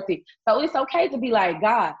that authority. So it's okay to be like,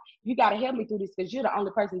 God, you got to help me through this, because you're the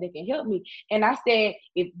only person that can help me. And I said,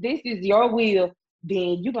 if this is your will,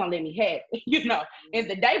 then you're going to let me have it. And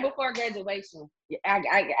the day before graduation,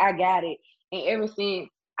 I got it. And ever since,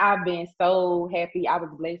 I've been so happy. I was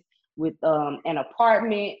blessed with an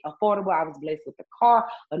apartment, affordable. I was blessed with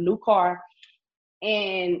a new car.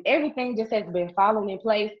 And everything just has been falling in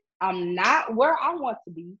place. I'm not where I want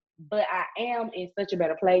to be, but I am in such a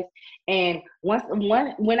better place. And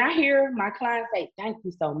when I hear my clients say, thank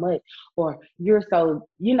you so much, or you're so,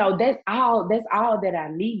 that's all that I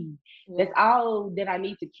need. Yeah. That's all that I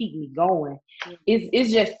need to keep me going. Yeah.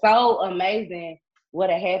 It's just so amazing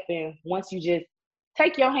what happened once you just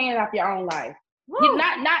take your hand off your own life.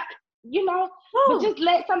 Not you know, but just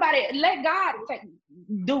let God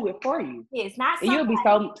do it for you. It's not and somebody. You'll be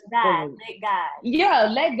so God, let God. Yeah,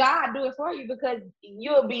 let God do it for you, because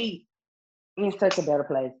you'll be in such a better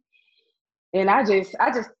place. And I just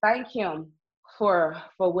thank him for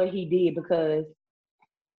what he did, because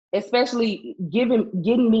especially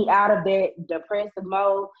getting me out of that depressive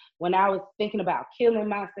mode when I was thinking about killing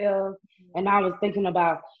myself, and I was thinking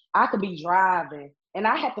about I could be driving and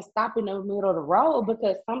I had to stop in the middle of the road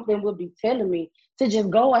because something would be telling me to just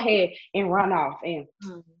go ahead and run off. And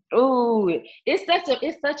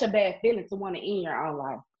it's such a bad feeling to want to end your own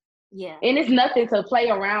life. Yeah. And it's nothing to play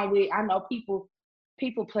around with. I know people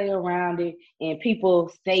play around it, and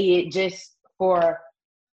people say it just for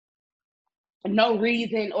no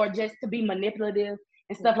reason or just to be manipulative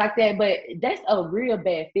and stuff like that. But that's a real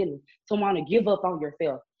bad feeling to want to give up on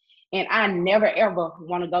yourself. And I never ever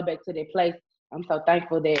want to go back to that place. I'm so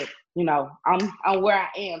thankful that, you know, I'm where I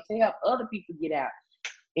am to help other people get out.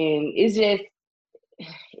 And it's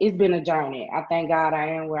been a journey. I thank God I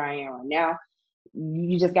am where I am right now.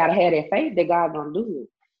 You just gotta have that faith that God's gonna do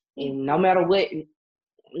it. And no matter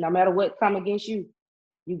what come against you,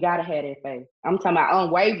 you gotta have that faith. I'm talking about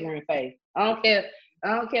unwavering faith. I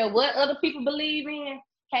don't care what other people believe in.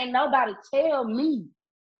 Can't nobody tell me.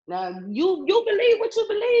 Now you believe what you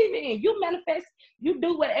believe in. You manifest. You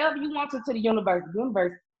do whatever you want to the universe. The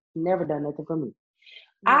universe never done nothing for me.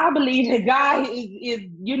 Yeah. I believe that God is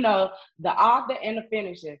you know, the author and the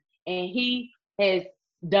finisher, and He has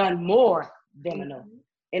done more than enough.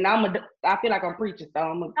 And I feel like I'm preaching, so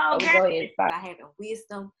I'm gonna go ahead and start. I have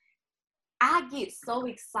wisdom. I get so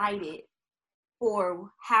excited for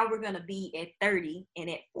how we're going to be at 30 and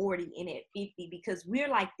at 40 and at 50, because we're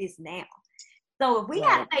like this now. So if we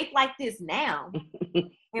got faith like this now,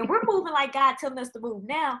 and we're moving like God telling us to move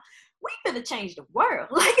now, we gonna change the world.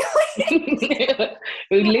 Like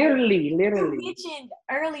literally. You mentioned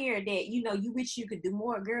earlier that, you know, you wish you could do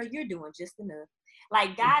more. Girl, you're doing just enough.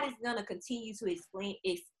 Like, God is going to continue to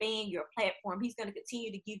expand your platform. He's going to continue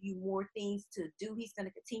to give you more things to do. He's going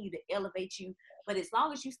to continue to elevate you. But as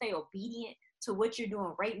long as you stay obedient to what you're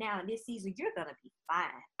doing right now in this season, you're going to be fine.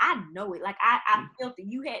 I know it. Like, I felt it.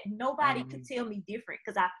 You had nobody could tell me different,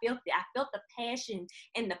 because I felt it. I felt the passion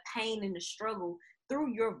and the pain and the struggle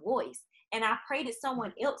through your voice. And I pray that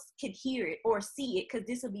someone else could hear it or see it, because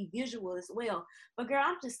this will be visual as well. But girl,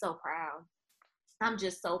 I'm just so proud. I'm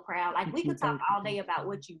just so proud. Like, we could talk all day about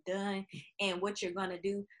what you've done and what you're going to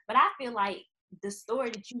do, but I feel like the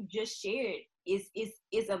story that you just shared is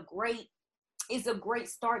a great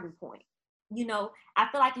starting point. You know, I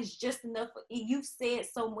feel like it's just enough. You've said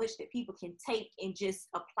so much that people can take and just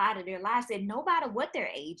apply to their lives, and no matter what their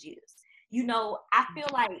age is. You know, I feel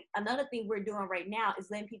like another thing we're doing right now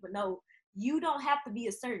is letting people know you don't have to be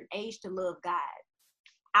a certain age to love God.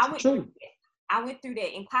 I went through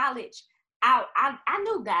that in college. I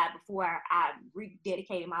knew God before I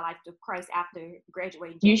rededicated my life to Christ after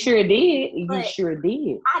graduating. You sure did. You sure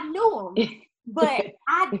did. I knew him, but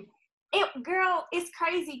girl, it's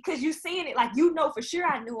crazy because you saying it like you know for sure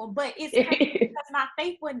I knew him, but it's crazy because my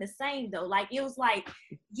faith wasn't the same though. Like, it was like,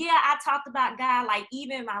 yeah, I talked about God. Like,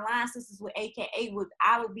 even my line sisters with AKA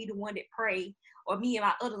I would be the one that pray, or me and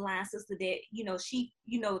my other line sister that, you know, she,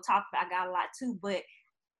 you know, talked about God a lot too, but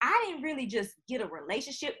I didn't really just get a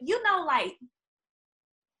relationship. You know, like,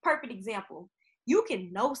 perfect example. You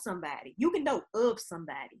can know somebody. You can know of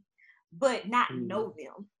somebody, but not know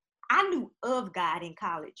them. I knew of God in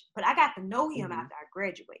college, but I got to know him after I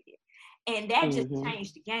graduated. And that just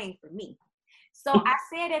changed the game for me. So I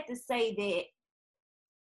said that to say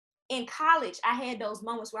that in college, I had those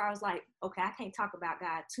moments where I was like, okay, I can't talk about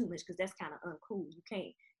God too much because that's kind of uncool. You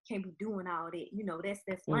can't be doing all that. You know,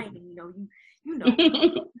 that's lame. You know,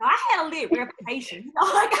 I had a little reputation. You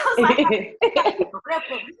know, like I was like,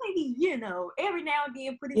 maybe, you know, every now and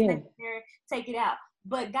then put his name there, take it out.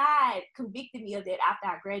 But God convicted me of that after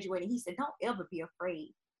I graduated. He said, don't ever be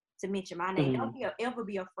afraid to mention my name. Don't ever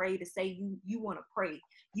be afraid to say you want to pray.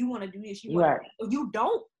 You want to do this. Or you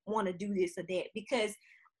don't want to do this or that, because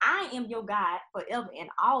I am your God forever and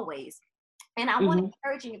always. And I want to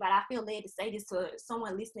encourage anybody. I feel led to say this to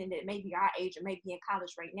someone listening that may be our age or maybe in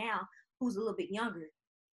college right now who's a little bit younger.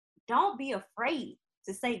 Don't be afraid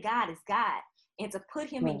to say God is God and to put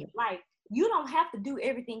him in your life. You don't have to do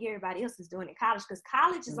everything everybody else is doing in college, because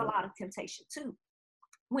college is a lot of temptation too.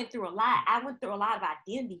 Went through a lot. I went through a lot of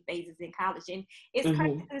identity phases in college, and it's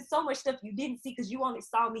crazy. There's so much stuff you didn't see because you only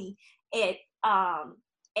saw me at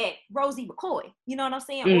Rosie McCoy. You know what I'm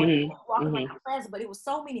saying? Or walking around the plaza. But it was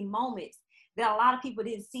so many moments that a lot of people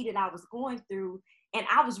didn't see that I was going through, and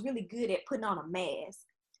I was really good at putting on a mask.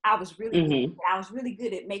 I was really Mm-hmm. good. I was really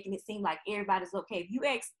good at making it seem like everybody's okay.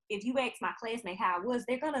 If you ask my classmate how I was,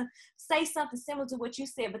 they're gonna say something similar to what you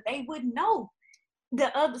said, but they wouldn't know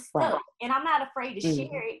the other stuff. Right. And I'm not afraid to Mm-hmm.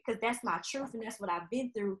 share it because that's my truth and that's what I've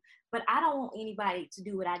been through. But I don't want anybody to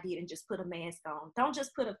do what I did and just put a mask on. Don't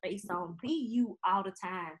just put a face on. Be you all the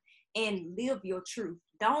time and live your truth.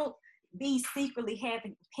 Don't be secretly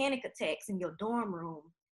having panic attacks in your dorm room,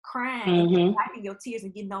 crying, Mm-hmm. wiping your tears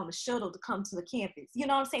and getting on the shuttle to come to the campus. You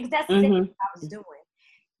know what I'm saying? 'Cause that's Mm-hmm. exactly what I was doing.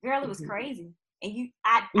 Girl, it was crazy. And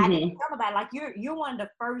I didn't tell nobody, like you're one of the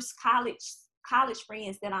first college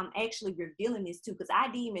friends that I'm actually revealing this to, because I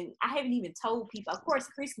haven't even told people. Of course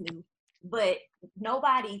Chris knew, but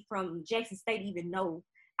nobody from Jackson State even know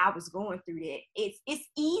I was going through that. It's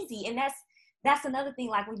easy, and that's another thing.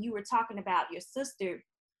 Like when you were talking about your sister,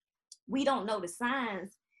 we don't know the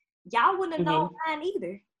signs. Y'all wouldn't have known mine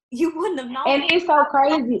either. You wouldn't have known. And it's so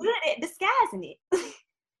crazy. Good at disguising it.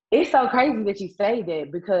 It's so crazy that you say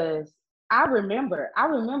that, because I remember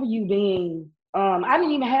you being, I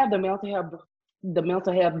didn't even have the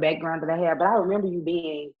mental health background that I had, but I remember you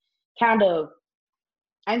being kind of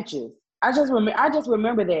anxious. I just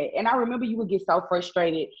remember that. And I remember you would get so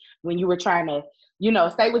frustrated when you were trying to,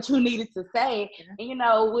 say what you needed to say. And,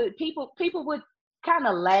 people would kind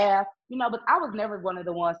of laugh, but I was never one of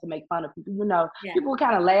the ones to make fun of people, Yeah. People would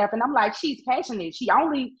kind of laugh, and I'm like, she's passionate. She's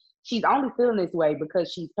only feeling this way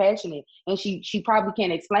because she's passionate, and she probably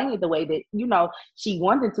can't explain it the way that, she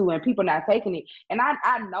wanted to, and people not taking it. And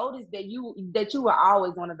I noticed that you were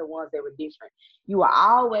always one of the ones that were different. You were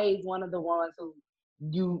always one of the ones who,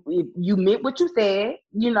 if you meant what you said,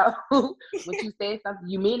 when you said something,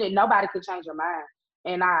 you meant it. Nobody could change your mind.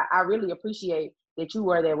 And I really appreciate that you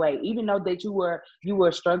were that way, even though that you were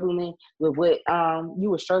struggling with what you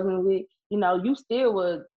were struggling with. You still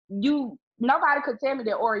was nobody could tell me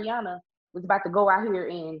that Oriana was about to go out here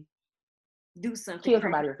and Do something, kill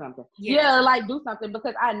somebody or something. Yeah. Like do something,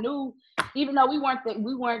 because I knew, even though we weren't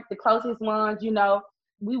the closest ones,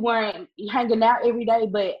 we weren't hanging out every day,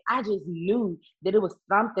 but I just knew that it was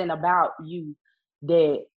something about you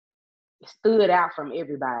that stood out from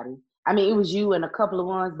everybody. I mean, it was you and a couple of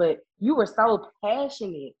ones, but you were so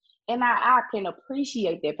passionate. And I can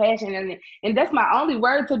appreciate that passion. And that's my only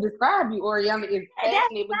word to describe you, Oriana, is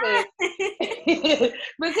passionate,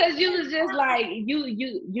 because you was just like,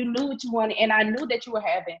 you knew what you wanted. And I knew that you were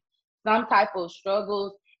having some type of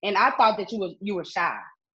struggles. And I thought that you were shy.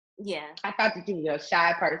 Yeah. I thought that you were a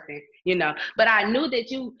shy person, but I knew that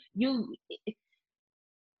you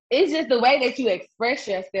it's just the way that you express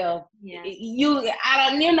yourself. Yeah. And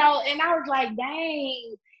I was like,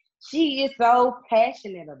 dang, she is so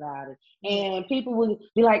passionate about it. And people would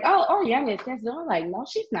be like, oh, Oriana is sensitive. I'm like, no,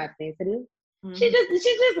 she's not sensitive. Mm-hmm. She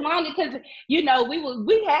just wanted, because we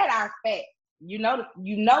had our spats. We had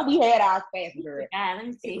our spats, girl. Let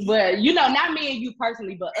me see. But not me and you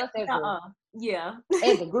personally, but us as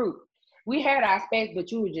as a group. We had our spats,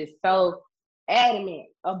 but you were just so adamant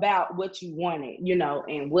about what you wanted,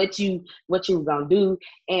 and what you were gonna do.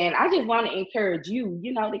 And I just want to encourage you,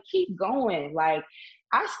 to keep going. Like,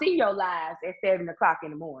 I see your lives at 7 o'clock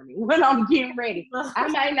in the morning when I'm getting ready. I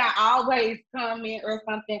might not always come in or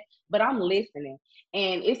something, but I'm listening.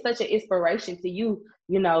 And it's such an inspiration to you,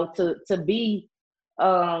 to be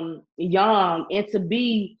young and to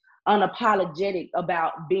be unapologetic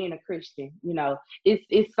about being a Christian.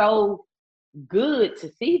 It's so good to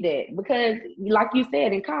see that, because like you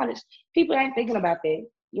said, in college, people ain't thinking about that,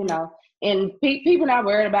 and people not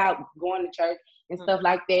worried about going to church and stuff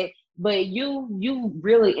like that. But you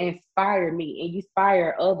really inspire me, and you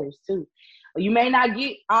inspire others too. You may not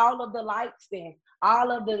get all of the likes and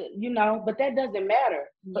all of the, but that doesn't matter.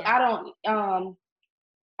 But I don't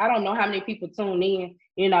know how many people tune in.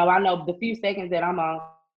 I know the few seconds that I'm on.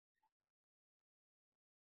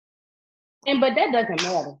 But that doesn't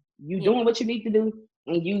matter. You doing what you need to do,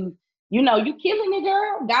 and you killing it,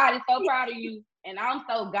 girl. God is so proud of you, and I'm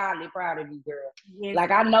so godly proud of you, girl. Yes. Like,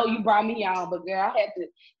 I know you brought me on, but girl, I had to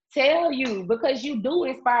tell you, because you do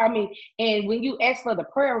inspire me. And when you ask for the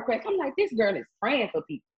prayer request, I'm like, this girl is praying for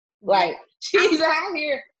people. Like, she's out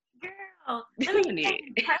here, girl. doing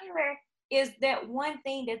it. Prayer is that one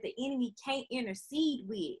thing that the enemy can't intercede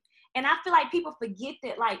with. And I feel like people forget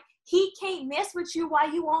that, like, he can't mess with you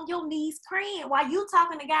while you on your knees praying. While you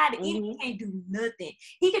talking to God, the enemy can't do nothing.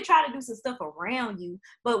 He can try to do some stuff around you.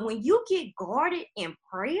 But when you get guarded in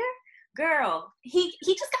prayer, girl, he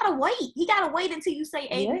just gotta wait. He gotta wait until you say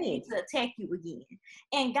amen Yes. to attack you again.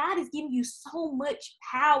 And God is giving you so much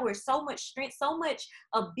power, so much strength, so much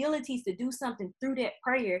abilities to do something through that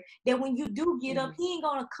prayer that when you do get up, he ain't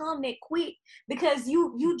gonna come that quick because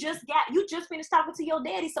you just finished talking to your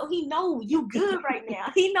daddy, so he know you good right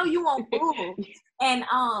now. He know you on bull. And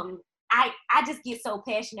I just get so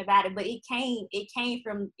passionate about it, but it came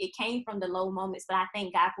from the low moments, but I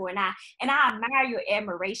thank God for it. And I admire your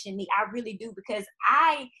admiration, Nick. I really do, because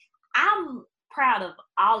I'm proud of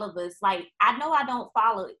all of us. Like, I know I don't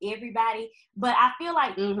follow everybody, but I feel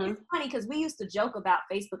like it's funny because we used to joke about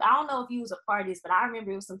Facebook. I don't know if you was a part of this, but I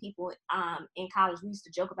remember it was some people in college. We used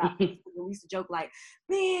to joke about Facebook. And we used to joke like,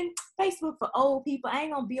 man, Facebook for old people. I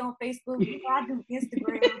ain't gonna be on Facebook. I do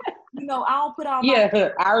Instagram. I don't put all my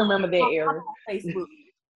I remember that era. On Facebook.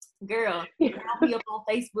 Girl, I'll be up on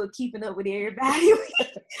Facebook keeping up with everybody.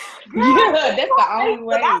 Girl, yeah, that's the only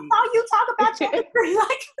way. I saw you talk about your degree,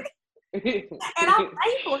 and I'm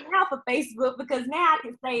thankful now for Facebook, because now I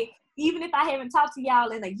can say, even if I haven't talked to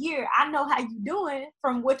y'all in a year, I know how you doing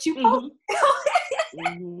from what you posted.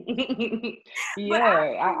 Yeah,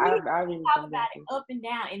 I really talk about it up and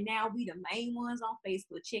down, and now we the main ones on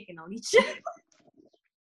Facebook checking on each other.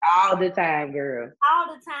 All the time, girl. All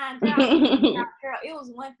the time, girl. It was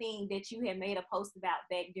one thing that you had made a post about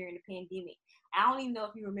back during the pandemic. I don't even know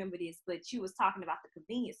if you remember this, but you was talking about the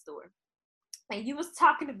convenience store. And you was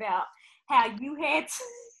talking about how you had to...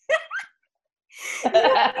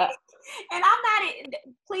 And I'm not,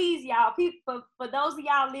 please, y'all, people, for those of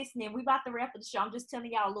y'all listening, we about to wrap up the show. I'm just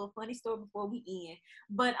telling y'all a little funny story before we end.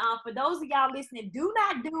 But for those of y'all listening, do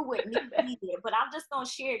not do what Nikki did. But I'm just going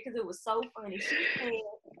to share it because it was so funny. She said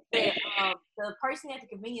that the person at the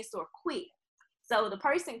convenience store quit. So the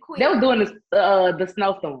person quit. They were doing the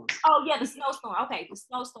snowstorm. Oh, yeah, the snowstorm. Okay, the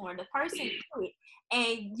snowstorm. The person quit.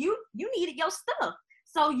 And you needed your stuff.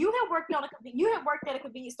 So you had worked at a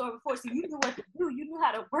convenience store before, so you knew what to do. You knew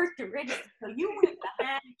how to work the register. So you went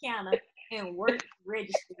behind the counter and worked the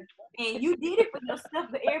register. And you did it for your stuff,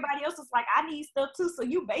 but everybody else was like, I need stuff too. So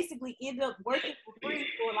you basically ended up working for free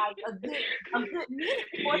for like a good minute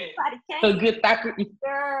before somebody came. A good 30.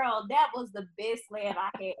 Girl, that was the best laugh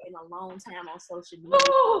I had in a long time on social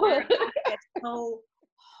media. That's so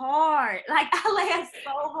hard. Like, I laughed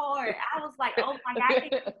so hard. I was like, oh my God, I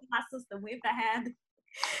can't believe my sister went behind the...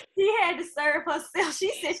 She had to serve herself.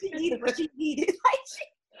 She said she needed what she needed.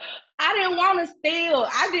 I didn't want to steal.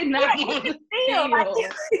 I did not want to steal.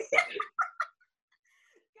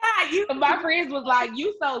 God, my friends was like,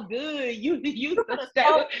 "You so good. You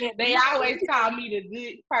so." They always call me the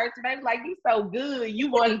good person. They was like, "You so good. You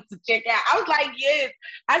wanted to check out." I was like, "Yes."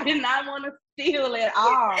 I did not want to steal at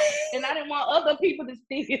all, and I didn't want other people to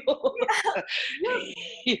steal.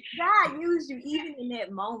 God used you even in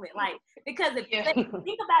that moment, like, because think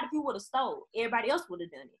about if you would have stole, everybody else would have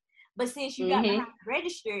done it. But since you got behind the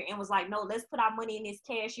register and was like, no, let's put our money in this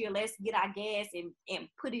cashier, let's get our gas and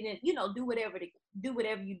put it in, do whatever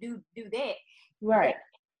you do that. Right.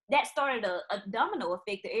 That started a domino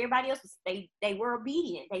effect that everybody else they were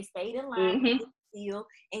obedient. They stayed in line,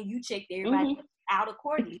 and you checked everybody out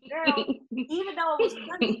accordingly. Girl, even though it was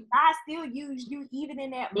funny, God still used you even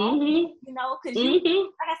in that moment, because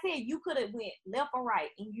you, like I said, you could have went left or right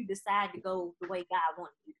and you decided to go the way God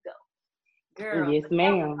wanted you to go. Girl, yes,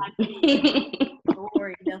 ma'am.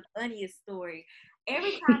 The funniest story.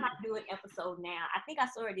 Every time I do an episode now, I think I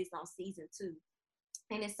started this on season 2.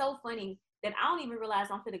 And it's so funny that I don't even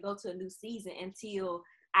realize I'm going to go to a new season until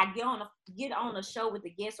I get on a show with the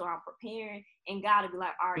guests, or I'm preparing, and God will be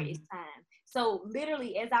like, all right, it's time. So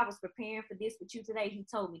literally, as I was preparing for this with you today, he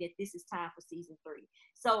told me that this is time for season 3.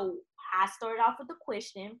 So I started off with the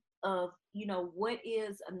question of, what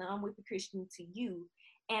is a non-whippy Christian to you?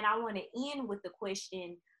 And I want to end with the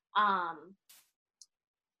question,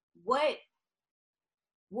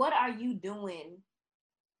 what are you doing?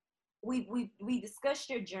 We discussed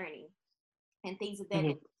your journey and things of that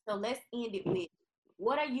nature. So let's end it with,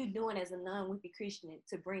 what are you doing as a non-whippy Christian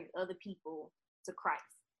to bring other people to Christ?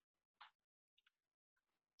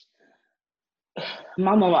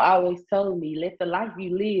 My mama always told me, let the life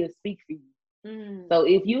you live speak for you. So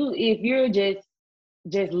if you're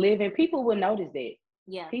just living, people will notice that.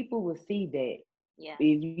 Yeah. People will see that. Yeah.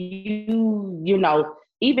 If you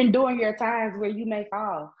even during your times where you may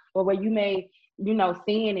fall or where you may,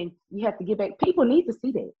 sin and you have to get back, people need to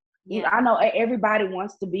see that. Yeah. I know everybody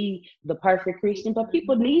wants to be the perfect Christian, but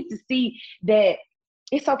people need to see that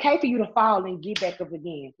it's okay for you to fall and get back up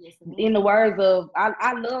again. Yes, in the words of,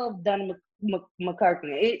 I love Donna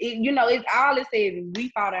McKirkland. It's all it says is we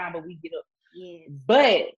fall down, but we get up. Yes.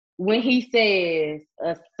 But when he says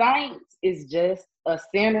a saint is just a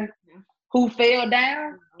sinner who fell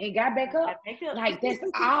down and got back up. Like, that's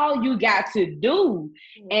all you got to do.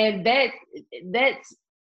 And that's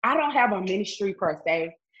I don't have a ministry per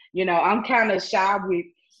se. You know, I'm kind of shy with,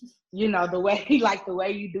 you know, the way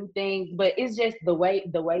you do things, but it's just the way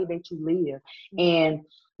that you live. And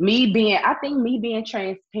me being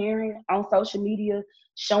transparent on social media,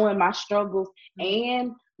 showing my struggles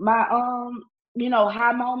and my you know,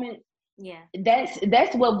 high moments. Yeah.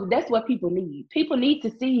 That's what people need. People need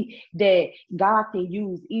to see that God can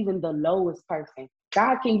use even the lowest person.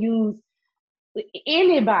 God can use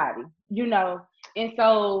anybody, you know. And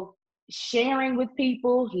so sharing with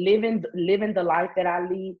people, living the life that I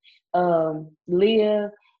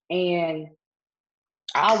live, and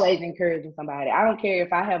always encouraging somebody. I don't care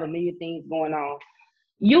if I have a million things going on.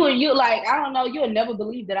 You like, I don't know, you'll never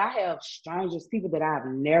believe that I have strangers, people that I've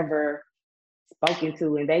never spoken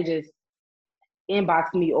to, and they just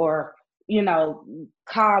inbox me or, you know,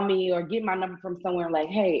 call me or get my number from somewhere like,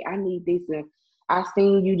 hey, I need this and I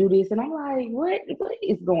seen you do this. And I'm like, what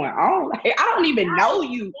is going on? Like, I don't even know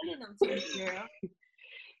you.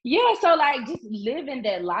 Yeah, so like just living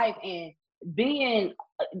that life and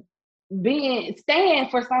standing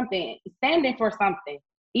for something,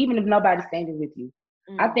 even if nobody's standing with you.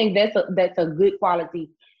 I think that's a good quality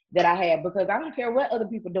that I have, because I don't care what other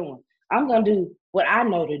people doing. I'm gonna do what I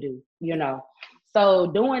know to do, you know. So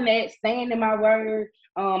doing that, staying in my word.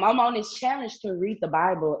 I'm on this challenge to read the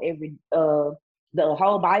Bible the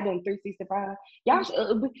whole Bible in 365.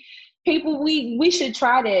 Y'all people, we should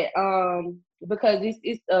try that. Because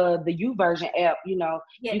it's the YouVersion app, you know.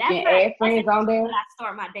 Yeah, you can add friends on there. I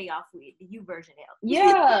start my day off with the YouVersion app.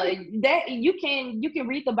 Yeah, that you can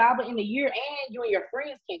read the Bible in a year, and you and your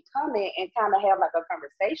friends can comment and kind of have like a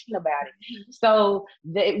conversation about it. So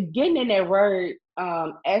getting in that word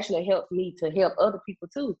actually helps me to help other people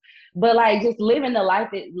too. But like just living the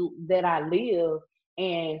life that I live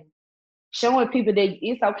and showing people that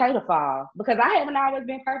it's okay to fall, because I haven't always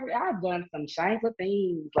been perfect. I've done some shameful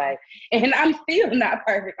things, like, and I'm still not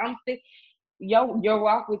perfect. I'm still your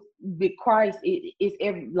walk with Christ.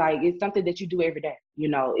 It's something that you do every day. You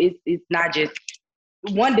know, it's not just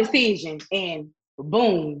one decision and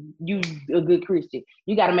boom, you a good Christian.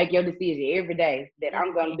 You got to make your decision every day that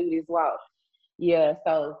I'm gonna do this walk. Yeah,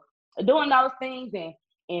 so doing those things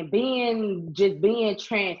and being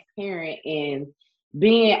transparent and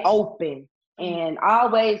being open and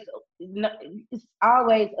always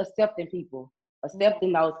accepting people,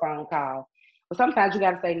 accepting those phone calls. But sometimes you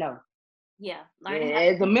got to say no. Yeah.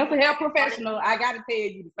 As a mental health professional, I got to tell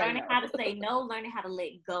you to say learning how to say no, learning how to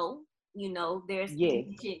let go. You know, there's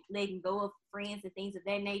letting go of friends and things of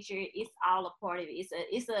that nature. It's all a part of it.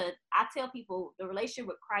 I tell people the relationship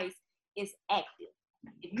with Christ is active.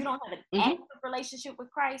 If you don't have an active relationship with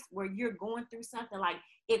Christ where you're going through something, like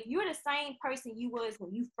if you're the same person you was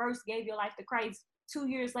when you first gave your life to Christ 2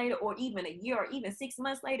 years later, or even a year, or even 6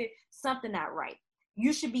 months later, something not right.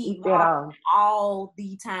 You should be evolving all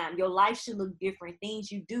the time. Your life should look different.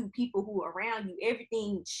 Things you do, people who are around you,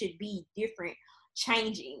 everything should be different,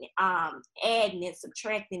 changing, adding and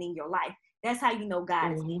subtracting in your life. That's how you know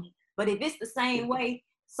God is. But if it's the same way,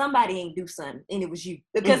 somebody ain't do something, and it was you,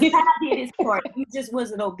 because God did his part. You just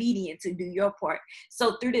wasn't obedient to do your part.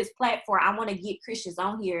 So through this platform, I want to get Christians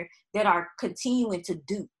on here that are continuing to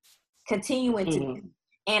do.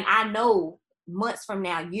 And I know months from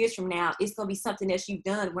now, years from now, it's going to be something that you've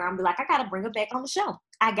done where I'm be like, I got to bring her back on the show.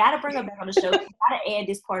 I got to bring her back on the show. She got to add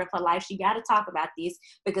this part of her life. She got to talk about this,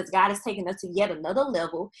 because God is taking us to yet another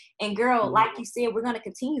level. And girl, like you said, we're going to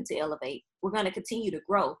continue to elevate. We're going to continue to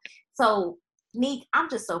grow. So Neek, I'm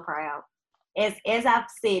just so proud. As I've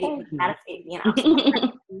said it, I'm so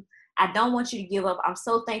proud. I don't want you to give up. I'm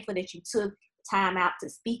so thankful that you took time out to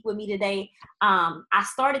speak with me today. I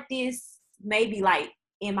started this maybe like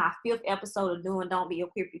in my 5th episode of doing Don't Be a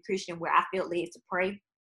Whippy Christian, where I felt led to pray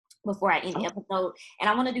before I end the episode. And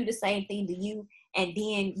I want to do the same thing to you, and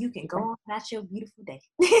then you can go on about your beautiful day.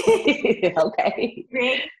 Okay.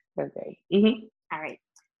 Ready? Okay. All right.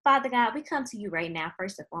 Father God, we come to you right now,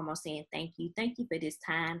 first and foremost, saying thank you. Thank you for this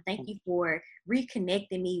time. Thank you for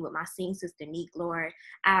reconnecting me with my senior sister, Neek, Lord.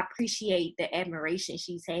 I appreciate the admiration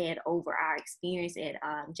she's had over our experience at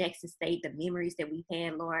Jackson State, the memories that we've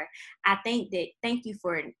had, Lord. Thank you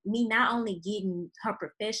for me not only getting her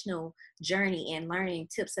professional journey and learning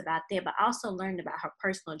tips about that, but also learning about her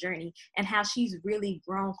personal journey and how she's really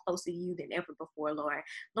grown closer to you than ever before, Lord.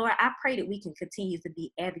 Lord, I pray that we can continue to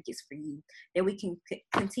be advocates for you, that we can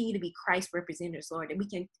continue to be Christ representatives, Lord, that we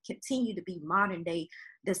can continue to be modern day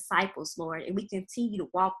disciples, Lord, and we continue to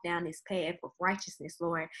walk down this path of righteousness,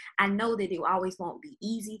 Lord. I know that it always won't be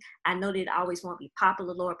easy. I know that it always won't be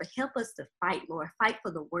popular, Lord, but help us to fight, Lord. Fight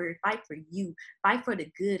for the word, fight for you, fight for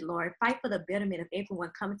the good, Lord. Fight for the betterment of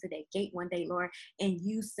everyone coming to that gate one day, Lord, and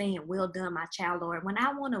you saying, well done, my child, Lord. When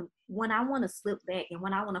I want to slip back and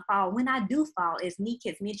when I want to fall, when I do fall, as Neek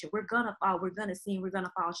has mentioned, we're going to fall, we're going to sin, we're going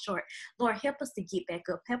to fall short. Lord, help us to get back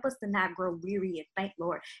up. Help us to not grow weary and faint,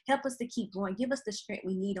 Lord. Help us to keep going. Give us the strength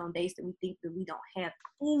we need on days that we think that we don't have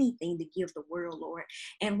anything to give the world, Lord.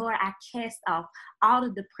 And Lord, I cast off all the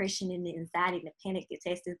depression and the anxiety and the panic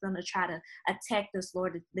attacks that's going to try to attack us,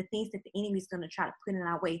 Lord, the things that the enemy is going to try to put in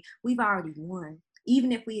our way. We've already won.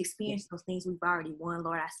 Even if we experience those things, we've already won,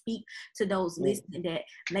 Lord. I speak to those listening that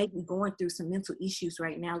may be going through some mental issues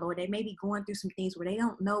right now, Lord. They may be going through some things where they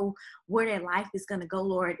don't know where their life is going to go,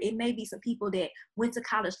 Lord. It may be some people that went to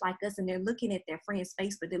college like us and they're looking at their friends'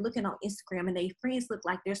 Facebook. They're looking on Instagram and their friends look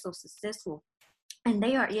like they're so successful. And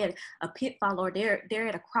they are at a pitfall, Lord. They're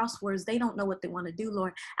at a crossroads. They don't know what they want to do,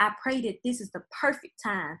 Lord. I pray that this is the perfect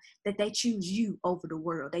time that they choose you over the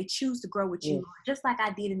world. They choose to grow with you, Lord. Just like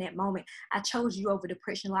I did in that moment. I chose you over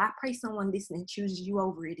depression, Lord. I pray someone listening chooses you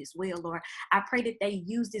over it as well, Lord. I pray that they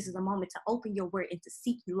use this as a moment to open your word and to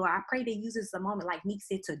seek you, Lord. I pray they use this as a moment, like Neek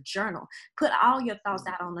said, to journal. Put all your thoughts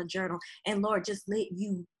out on the journal. And, Lord, just let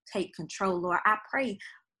you take control, Lord. I pray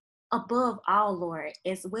above all, Lord,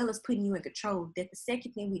 as well as putting you in control, that the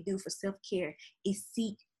second thing we do for self-care is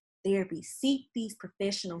seek therapy. Seek these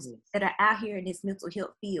professionals that are out here in this mental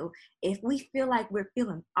health field. If we feel like we're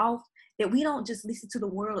feeling off, that we don't just listen to the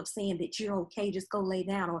world of saying that you're okay, just go lay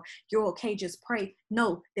down, or you're okay, just pray.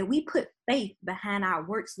 No, that we put faith behind our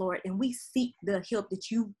works, Lord, and we seek the help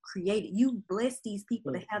that you created. You bless these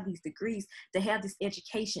people to have these degrees, to have this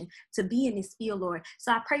education, to be in this field, Lord.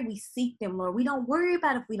 So I pray we seek them, Lord. We don't worry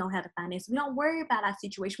about if we don't have the finance. We don't worry about our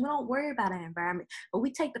situation. We don't worry about our environment, but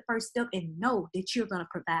we take the first step and know that you're going to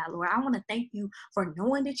provide, Lord. I want to thank you for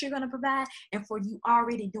knowing that you're going to provide and for you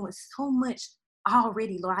already doing so much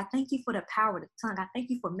already, Lord. I thank you for the power of the tongue. I thank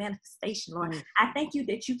you for manifestation, Lord. I thank you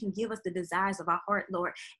that you can give us the desires of our heart,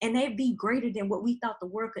 Lord, and they'd be greater than what we thought the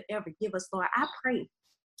world could ever give us, Lord. I pray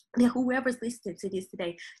that whoever's listening to this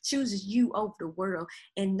today chooses you over the world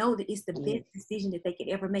and know that it's the best decision that they could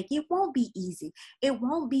ever make. It won't be easy. It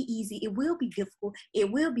won't be easy. It will be difficult.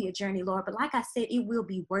 It will be a journey, Lord. But like I said, it will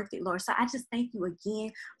be worth it, Lord. So I just thank you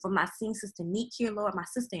again for my singing sister Neek here, Lord, my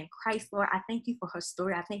sister in Christ, Lord. I thank you for her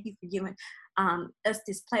story. I thank you for giving us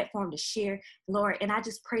this platform to share, Lord. And I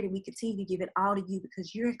just pray that we continue to give it all to you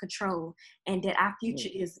because you're in control and that our future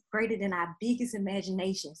is greater than our biggest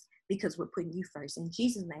imaginations, because we're putting you first. In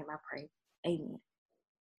Jesus' name I pray. Amen.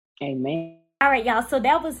 Amen. All right, y'all. So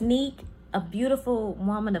that was Neek, a beautiful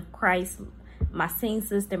woman of Christ, my singing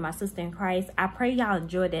sister, my sister in Christ. I pray y'all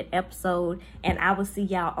enjoyed that episode, and I will see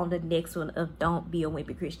y'all on the next one of Don't Be a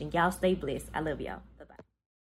Wimpy Christian. Y'all stay blessed. I love y'all.